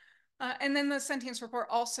 And then the sentience report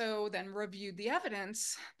also then reviewed the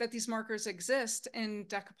evidence that these markers exist in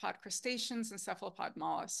decapod crustaceans and cephalopod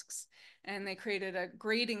mollusks. And they created a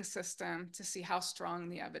grading system to see how strong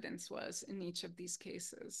the evidence was in each of these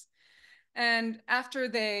cases. And after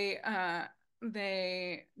they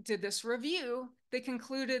did this review, they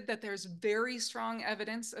concluded that there's very strong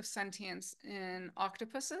evidence of sentience in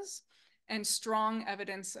octopuses and strong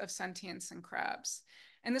evidence of sentience in crabs.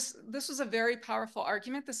 And this was a very powerful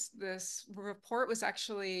argument. This report was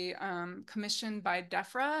actually commissioned by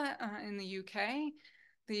DEFRA in the UK,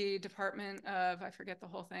 the department of, I forget the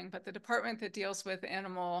whole thing, but the department that deals with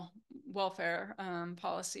animal welfare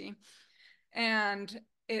policy. And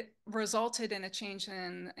it resulted in a change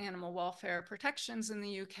in animal welfare protections in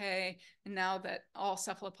the UK. And now that all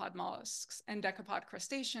cephalopod mollusks and decapod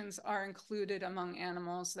crustaceans are included among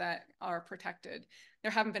animals that are protected.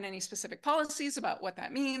 There haven't been any specific policies about what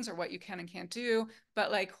that means or what you can and can't do,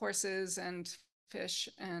 but like horses and fish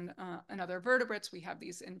and other vertebrates, we have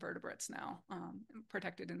these invertebrates now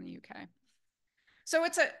protected in the UK. So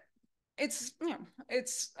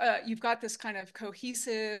you've got this kind of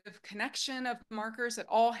cohesive connection of markers that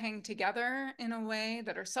all hang together in a way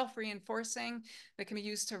that are self-reinforcing, that can be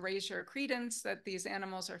used to raise your credence that these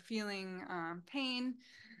animals are feeling pain.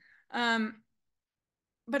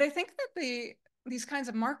 But I think that these kinds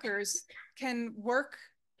of markers can work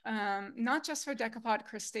not just for decapod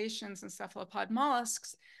crustaceans and cephalopod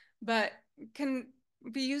mollusks, but can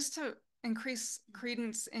be used to increase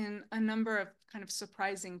credence in a number of kind of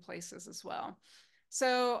surprising places as well.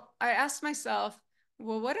 So I asked myself,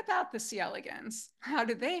 well, what about the C. elegans? How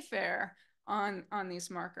do they fare on these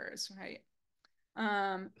markers, right?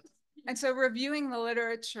 And so reviewing the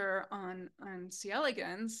literature on C.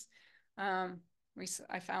 elegans,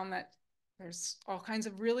 I found that there's all kinds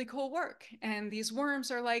of really cool work. And these worms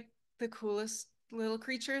are like the coolest little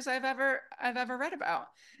creatures I've ever read about.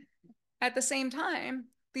 At the same time,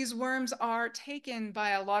 these worms are taken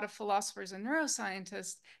by a lot of philosophers and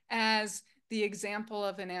neuroscientists as the example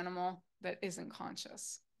of an animal that isn't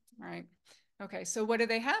conscious, right? Okay, so what do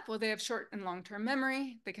they have? Well, they have short and long-term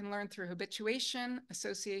memory. They can learn through habituation,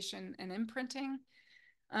 association, and imprinting.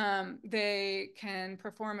 They can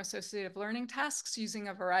perform associative learning tasks using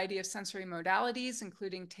a variety of sensory modalities,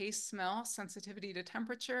 including taste, smell, sensitivity to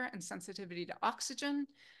temperature, and sensitivity to oxygen.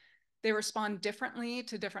 They respond differently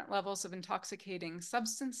to different levels of intoxicating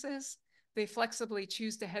substances. They flexibly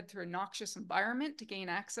choose to head through a noxious environment to gain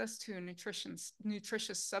access to a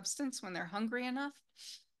nutritious substance when they're hungry enough.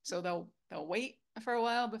 So they'll wait for a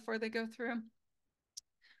while before they go through.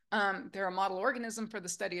 They're a model organism for the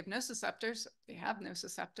study of nociceptors. They have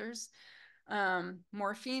nociceptors.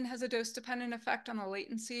 Morphine has a dose-dependent effect on the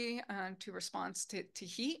latency to response to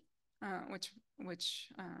heat, which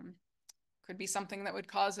could be something that would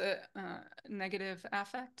cause a negative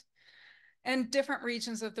affect. And different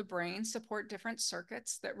regions of the brain support different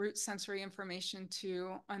circuits that route sensory information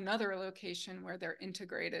to another location where they're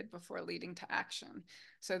integrated before leading to action.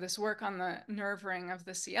 So this work on the nerve ring of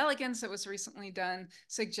the C. elegans that was recently done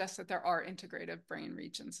suggests that there are integrative brain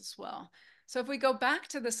regions as well. So if we go back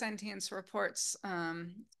to the sentience reports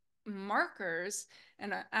markers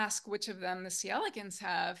and ask which of them the C. elegans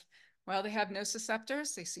have, well, they have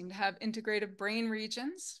nociceptors. They seem to have integrative brain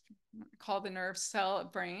regions called the nerve cell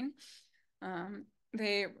brain.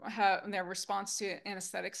 They have their response to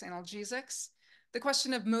anesthetics, analgesics. The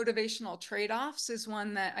question of motivational trade-offs is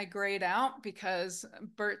one that I grayed out because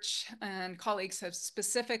Birch and colleagues have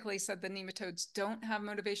specifically said the nematodes don't have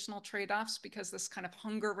motivational trade-offs because this kind of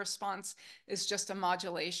hunger response is just a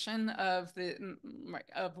modulation of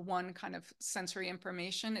one kind of sensory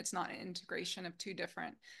information. It's not an integration of two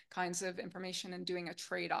different kinds of information and doing a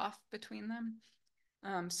trade-off between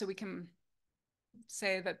them. So we can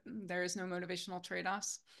say that there is no motivational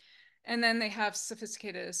trade-offs. And then they have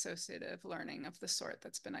sophisticated associative learning of the sort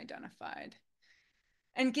that's been identified.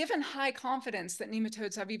 And given high confidence that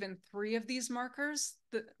nematodes have even 3 of these markers,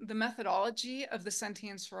 the methodology of the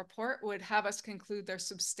sentience report would have us conclude there's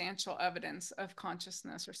substantial evidence of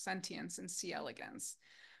consciousness or sentience in C. elegans.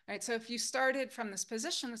 Right, so if you started from this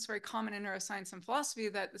position, it's very common in neuroscience and philosophy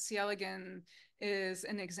that the C. elegans is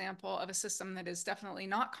an example of a system that is definitely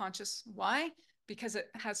not conscious. Why? Because it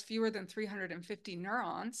has fewer than 350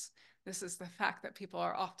 neurons. This is the fact that people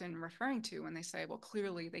are often referring to when they say, well,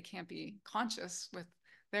 clearly they can't be conscious with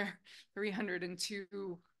their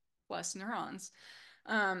 302 plus neurons.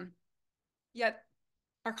 Yet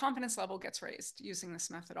our confidence level gets raised using this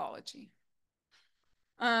methodology.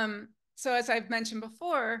 So as I've mentioned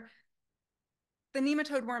before, the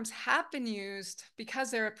nematode worms have been used because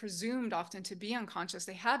they're presumed often to be unconscious.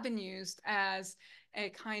 They have been used as a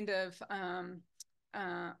kind of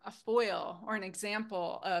a foil or an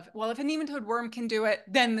example of, well, if a nematode worm can do it,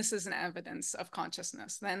 then this is an evidence of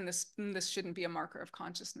consciousness. Then this shouldn't be a marker of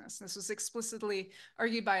consciousness. This was explicitly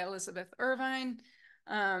argued by Elizabeth Irvine,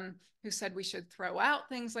 who said we should throw out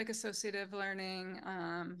things like associative learning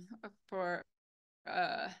and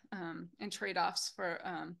trade-offs for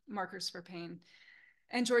markers for pain.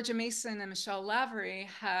 And Georgia Mason and Michelle Lavery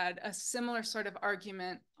had a similar sort of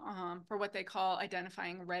argument for what they call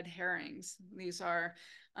identifying red herrings. These are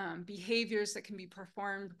behaviors that can be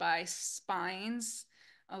performed by spines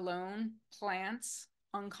alone, plants,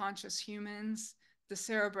 unconscious humans,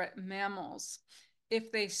 decerebrate mammals.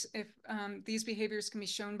 If these behaviors can be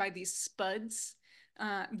shown by these spuds,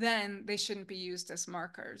 then they shouldn't be used as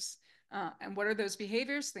markers. And what are those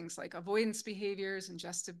behaviors? Things like avoidance behaviors,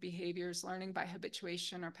 ingestive behaviors, learning by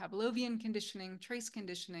habituation or Pavlovian conditioning, trace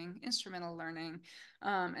conditioning, instrumental learning,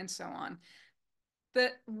 and so on.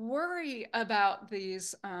 The worry about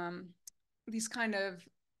these kind of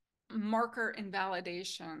marker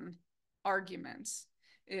invalidation arguments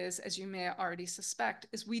is, as you may already suspect,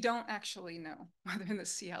 is we don't actually know whether the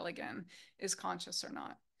C. elegans is conscious or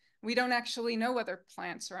not. We don't actually know whether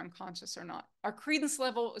plants are unconscious or not. Our credence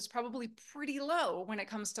level is probably pretty low when it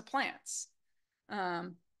comes to plants,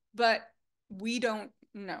 but we don't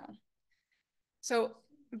know. So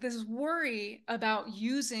this worry about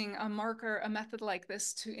using a marker, a method like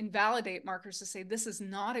this to invalidate markers, to say this is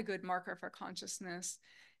not a good marker for consciousness,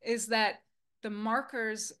 is that the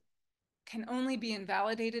markers can only be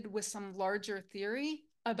invalidated with some larger theory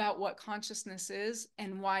about what consciousness is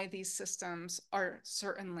and why these systems are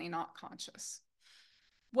certainly not conscious.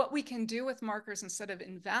 What we can do with markers instead of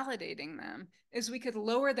invalidating them is we could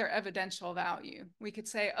lower their evidential value. We could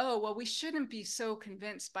say, oh, well, we shouldn't be so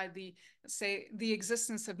convinced by the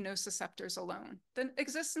existence of nociceptors alone. The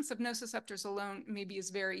existence of nociceptors alone maybe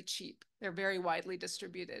is very cheap. They're very widely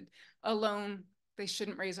distributed. Alone, they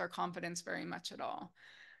shouldn't raise our confidence very much at all.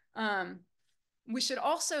 We should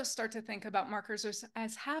also start to think about markers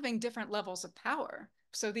as having different levels of power.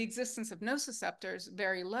 So the existence of nociceptors,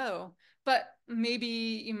 very low, but maybe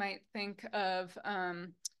you might think of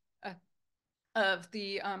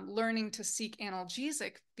the learning to seek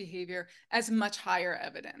analgesic behavior as much higher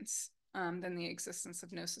evidence than the existence of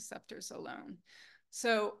nociceptors alone.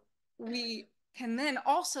 So we can then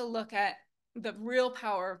also look at the real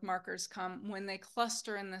power of markers come when they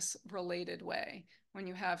cluster in this related way, when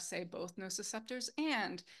you have, say, both nociceptors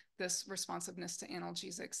and this responsiveness to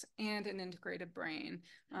analgesics and an integrated brain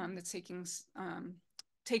that's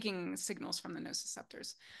taking signals from the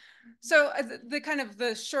nociceptors. So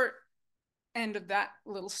the short end of that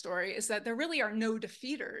little story is that there really are no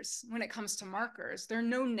defeaters when it comes to markers. There are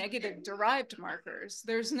no negative derived markers.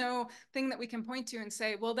 There's no thing that we can point to and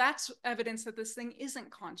say, well, that's evidence that this thing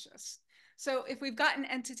isn't conscious. So if we've got an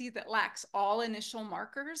entity that lacks all initial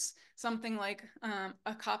markers, something like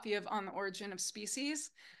a copy of On the Origin of Species,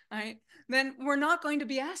 right, then we're not going to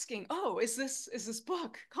be asking, oh, is this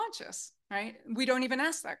book conscious, right? We don't even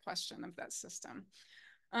ask that question of that system.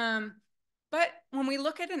 But when we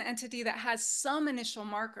look at an entity that has some initial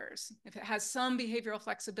markers, if it has some behavioral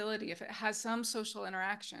flexibility, if it has some social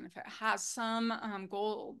interaction, if it has some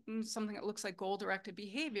goal, something that looks like goal-directed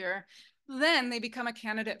behavior, then they become a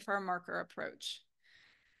candidate for a marker approach.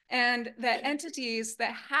 And that entities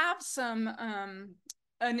that have some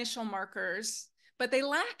initial markers, but they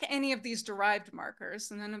lack any of these derived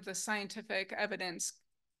markers, and none of the scientific evidence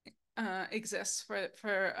exists for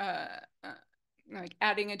like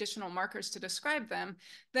adding additional markers to describe them,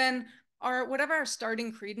 then whatever our starting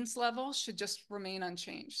credence level should just remain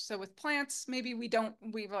unchanged. So with plants, maybe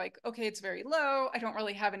we're like, okay, it's very low. I don't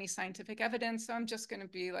really have any scientific evidence. So I'm just going to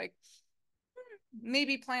be like,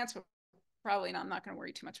 maybe plants, but probably not. I'm not going to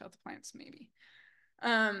worry too much about the plants, maybe.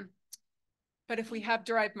 But if we have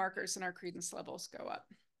derived markers, then our credence levels go up.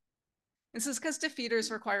 This is because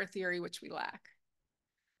defeaters require theory, which we lack.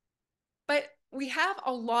 But we have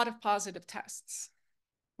a lot of positive tests.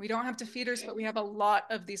 We don't have defeaters, but we have a lot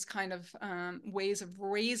of these kind of ways of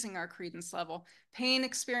raising our credence level. Pain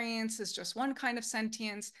experience is just one kind of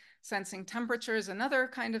sentience. Sensing temperature is another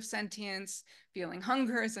kind of sentience. Feeling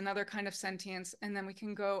hunger is another kind of sentience. And then we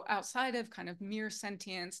can go outside of kind of mere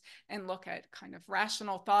sentience and look at kind of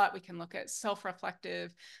rational thought. We can look at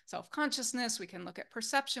self-reflective self-consciousness. We can look at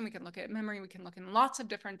perception. We can look at memory. We can look in lots of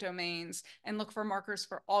different domains and look for markers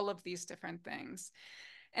for all of these different things.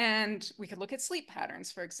 And we could look at sleep patterns,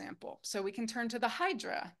 for example. So we can turn to the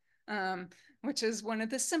hydra, which is one of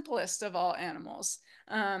the simplest of all animals.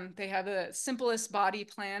 They have the simplest body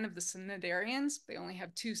plan of the cnidarians. They only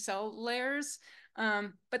have 2 cell layers,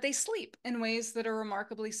 but they sleep in ways that are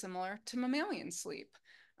remarkably similar to mammalian sleep.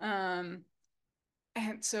 And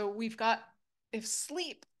so we've got, if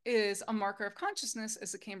sleep is a marker of consciousness,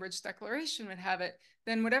 as the Cambridge Declaration would have it,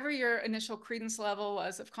 then whatever your initial credence level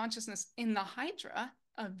was of consciousness in the hydra,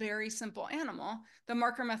 a very simple animal, the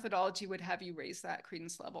marker methodology would have you raise that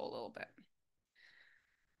credence level a little bit.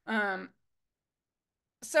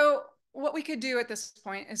 So what we could do at this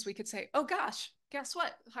point is we could say, oh gosh, guess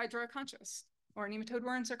what? Hydra are conscious, or nematode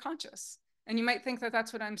worms are conscious. And you might think that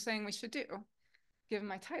that's what I'm saying we should do, given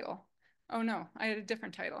my title. Oh no, I had a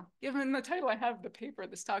different title. Given the title I have the paper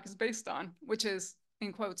this talk is based on, which is,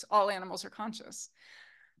 in quotes, all animals are conscious.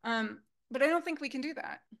 But I don't think we can do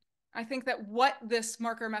that. I think that what this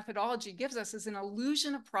marker methodology gives us is an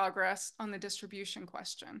illusion of progress on the distribution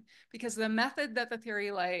question, because the method that the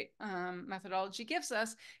theory-light methodology gives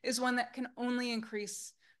us is one that can only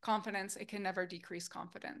increase confidence. It can never decrease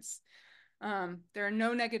confidence. There are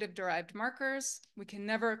no negative derived markers. We can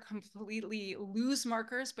never completely lose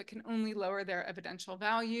markers, but can only lower their evidential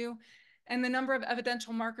value. And the number of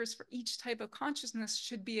evidential markers for each type of consciousness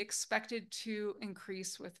should be expected to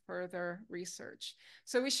increase with further research.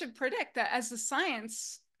 So we should predict that as the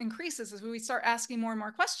science increases, as we start asking more and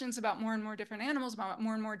more questions about more and more different animals, about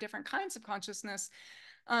more and more different kinds of consciousness,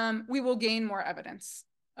 we will gain more evidence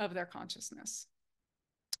of their consciousness.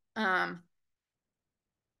 So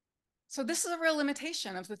this is a real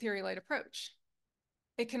limitation of the theory-light approach.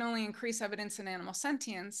 It can only increase evidence in animal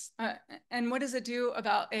sentience. And what does it do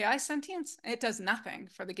about AI sentience? It does nothing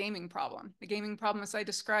for the gaming problem. The gaming problem, as I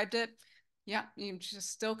described it, yeah, you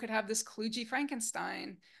just still could have this kludgy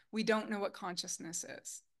Frankenstein. We don't know what consciousness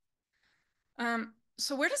is.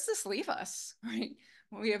 So where does this leave us, right?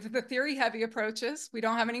 We have the theory-heavy approaches. We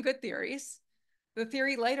don't have any good theories. The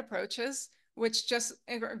theory-light approaches, which just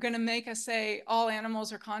are going to make us say all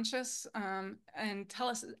animals are conscious and tell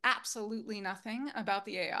us absolutely nothing about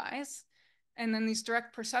the AIs. And then these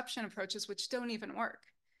direct perception approaches, which don't even work.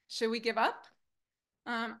 Should we give up?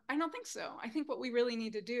 I don't think so. I think what we really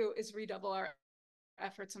need to do is redouble our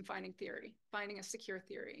efforts in finding theory, finding a secure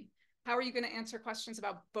theory. How are you going to answer questions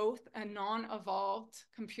about both a non-evolved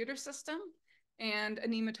computer system and a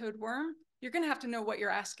nematode worm? You're going to have to know what you're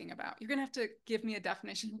asking about. You're going to have to give me a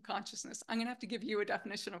definition of consciousness. I'm going to have to give you a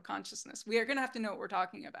definition of consciousness. We are going to have to know what we're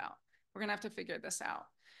talking about. We're going to have to figure this out.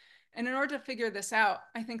 And in order to figure this out,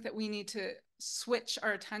 I think that we need to switch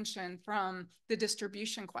our attention from the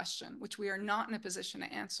distribution question, which we are not in a position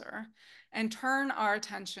to answer, and turn our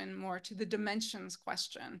attention more to the dimensions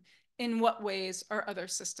question. In what ways are other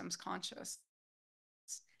systems conscious?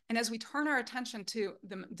 And as we turn our attention to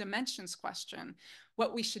the dimensions question,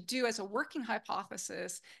 what we should do as a working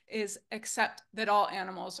hypothesis is accept that all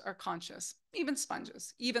animals are conscious, even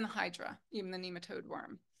sponges, even the hydra, even the nematode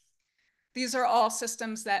worm. These are all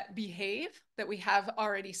systems that behave, that we have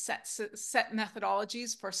already set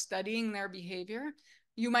methodologies for studying their behavior.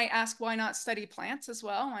 You might ask, why not study plants as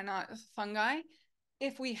well? Why not fungi?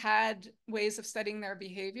 If we had ways of studying their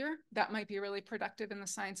behavior, that might be really productive in the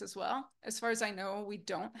science as well. As far as I know, we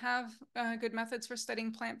don't have good methods for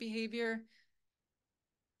studying plant behavior.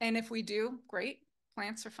 And if we do, great.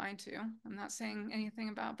 Plants are fine too. I'm not saying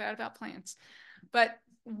anything bad about plants. But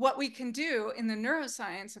what we can do in the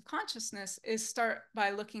neuroscience of consciousness is start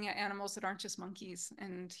by looking at animals that aren't just monkeys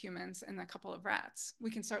and humans and a couple of rats.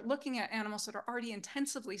 We can start looking at animals that are already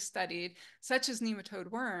intensively studied, such as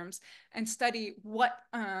nematode worms, and study what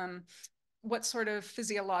sort of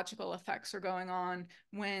physiological effects are going on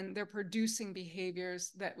when they're producing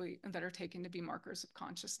behaviors that are taken to be markers of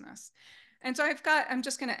consciousness. And so I'm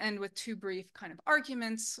just going to end with two brief kind of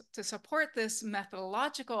arguments to support this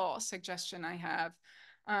methodological suggestion I have.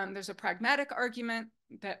 There's a pragmatic argument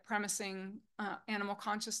that premising animal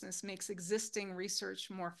consciousness makes existing research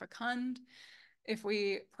more fecund. If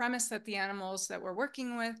we premise that the animals that we're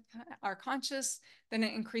working with are conscious, then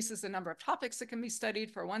it increases the number of topics that can be studied.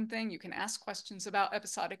 For one thing, you can ask questions about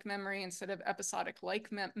episodic memory instead of episodic-like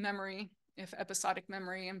memory. If episodic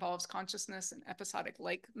memory involves consciousness and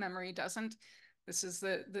episodic-like memory doesn't. This is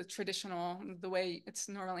the traditional, the way it's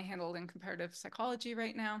normally handled in comparative psychology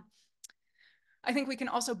right now. I think we can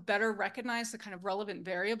also better recognize the kind of relevant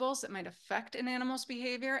variables that might affect an animal's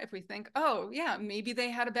behavior. If we think, oh yeah, maybe they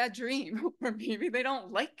had a bad dream, or maybe they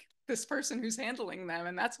don't like this person who's handling them,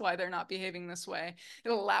 and that's why they're not behaving this way.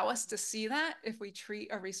 It'll allow us to see that if we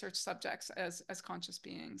treat our research subjects as conscious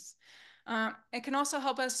beings. It can also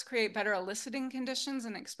help us create better eliciting conditions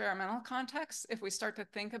in experimental contexts if we start to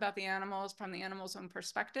think about the animals from the animal's own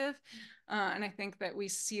perspective. And I think that we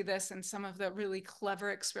see this in some of the really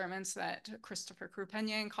clever experiments that Christopher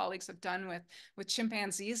Croupenye and colleagues have done with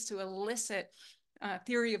chimpanzees to elicit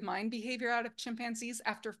theory of mind behavior out of chimpanzees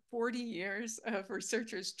after 40 years of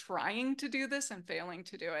researchers trying to do this and failing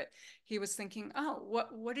to do it. He was thinking, oh,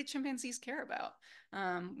 what did chimpanzees care about?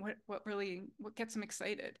 What gets them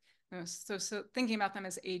excited? So thinking about them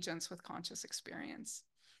as agents with conscious experience.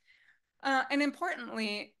 And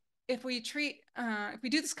importantly, if we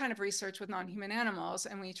do this kind of research with non-human animals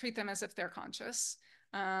and we treat them as if they're conscious,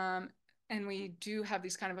 and we do have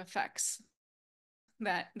these kind of effects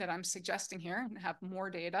that I'm suggesting here and have more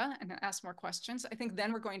data and ask more questions, I think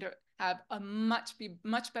then we're going to have be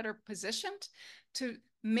much better positioned to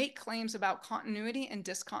make claims about continuity and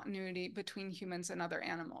discontinuity between humans and other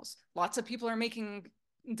animals. Lots of people are making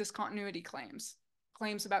discontinuity claims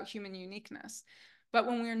about human uniqueness. But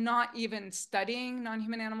when we're not even studying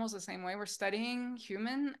non-human animals the same way we're studying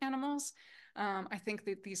human animals, I think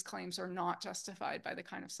that these claims are not justified by the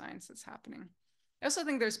kind of science that's happening. I also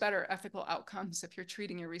think there's better ethical outcomes if you're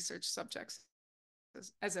treating your research subjects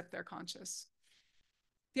as if they're conscious.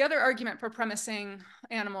 The other argument for premising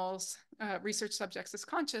animals, research subjects as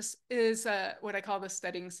conscious is what I call the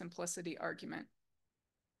studying simplicity argument.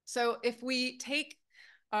 So if we take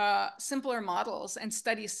simpler models and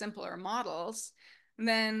study simpler models,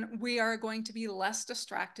 then we are going to be less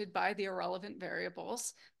distracted by the irrelevant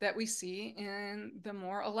variables that we see in the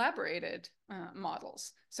more elaborated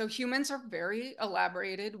models. So humans are very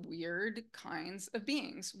elaborated, weird kinds of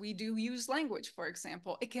beings. We do use language, for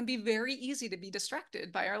example. It can be very easy to be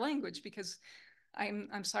distracted by our language because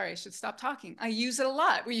I'm sorry, I should stop talking. I use it a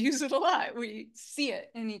lot. We use it a lot. We see it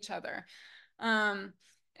in each other.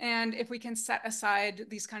 And if we can set aside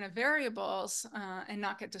these kind of variables and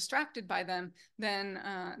not get distracted by them, then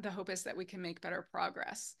the hope is that we can make better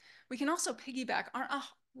progress. We can also piggyback on a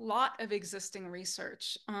lot of existing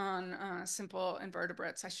research on simple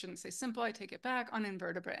invertebrates. I shouldn't say simple, I take it back, on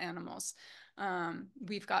invertebrate animals.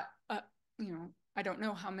 We've got, I don't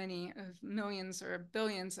know how many of millions or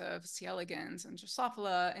billions of C. elegans and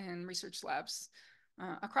Drosophila in research labs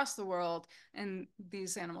across the world, and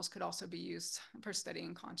these animals could also be used for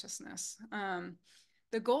studying consciousness.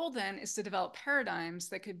 The goal then is to develop paradigms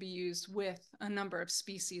that could be used with a number of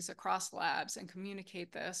species across labs and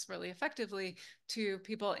communicate this really effectively to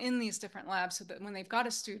people in these different labs so that when they've got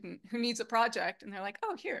a student who needs a project and they're like,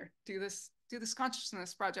 oh, here, do this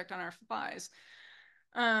consciousness project on our flies.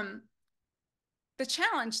 The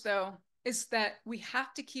challenge, though, is that we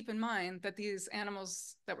have to keep in mind that these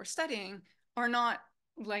animals that we're studying are not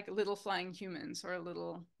like little flying humans or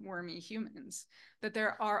little wormy humans, that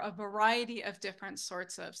there are a variety of different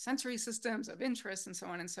sorts of sensory systems of interest and so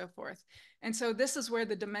on and so forth. And so this is where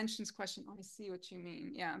the dimensions question, oh, I see what you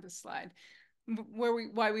mean. Yeah, this slide.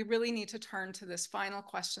 why we really need to turn to this final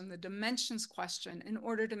question, the dimensions question, in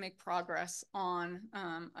order to make progress on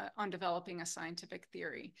developing a scientific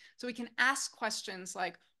theory. So we can ask questions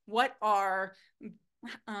like,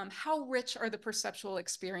 how rich are the perceptual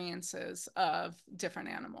experiences of different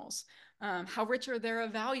animals? How rich are their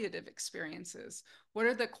evaluative experiences? What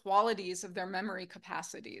are the qualities of their memory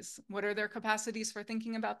capacities? What are their capacities for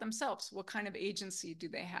thinking about themselves? What kind of agency do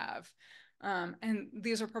they have? And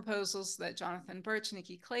these are proposals that Jonathan Birch,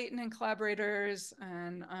 Nikki Clayton and collaborators,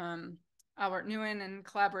 and Albert Nguyen and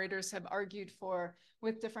collaborators have argued for,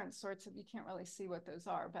 with different sorts of, you can't really see what those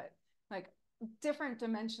are, but like different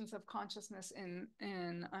dimensions of consciousness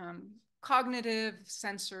in cognitive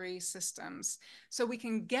sensory systems. So we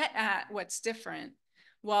can get at what's different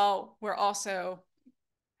while we're also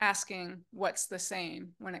asking what's the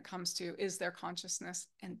same when it comes to, is there consciousness,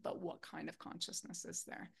 but what kind of consciousness is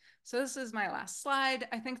there? So this is my last slide.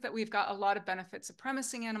 I think that we've got a lot of benefits of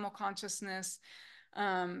premising animal consciousness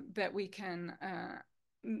that we can,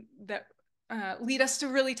 lead us to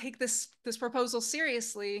really take this proposal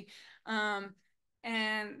seriously.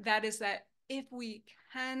 And that is that if we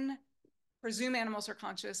can presume animals are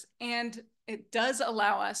conscious, and it does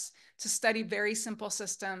allow us to study very simple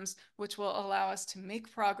systems, which will allow us to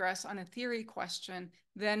make progress on a theory question,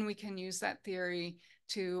 then we can use that theory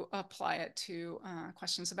to apply it to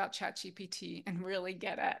questions about ChatGPT and really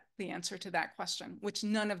get at the answer to that question, which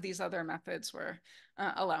none of these other methods were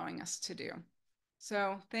allowing us to do.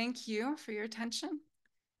 So thank you for your attention,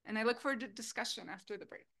 and I look forward to discussion after the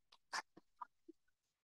break.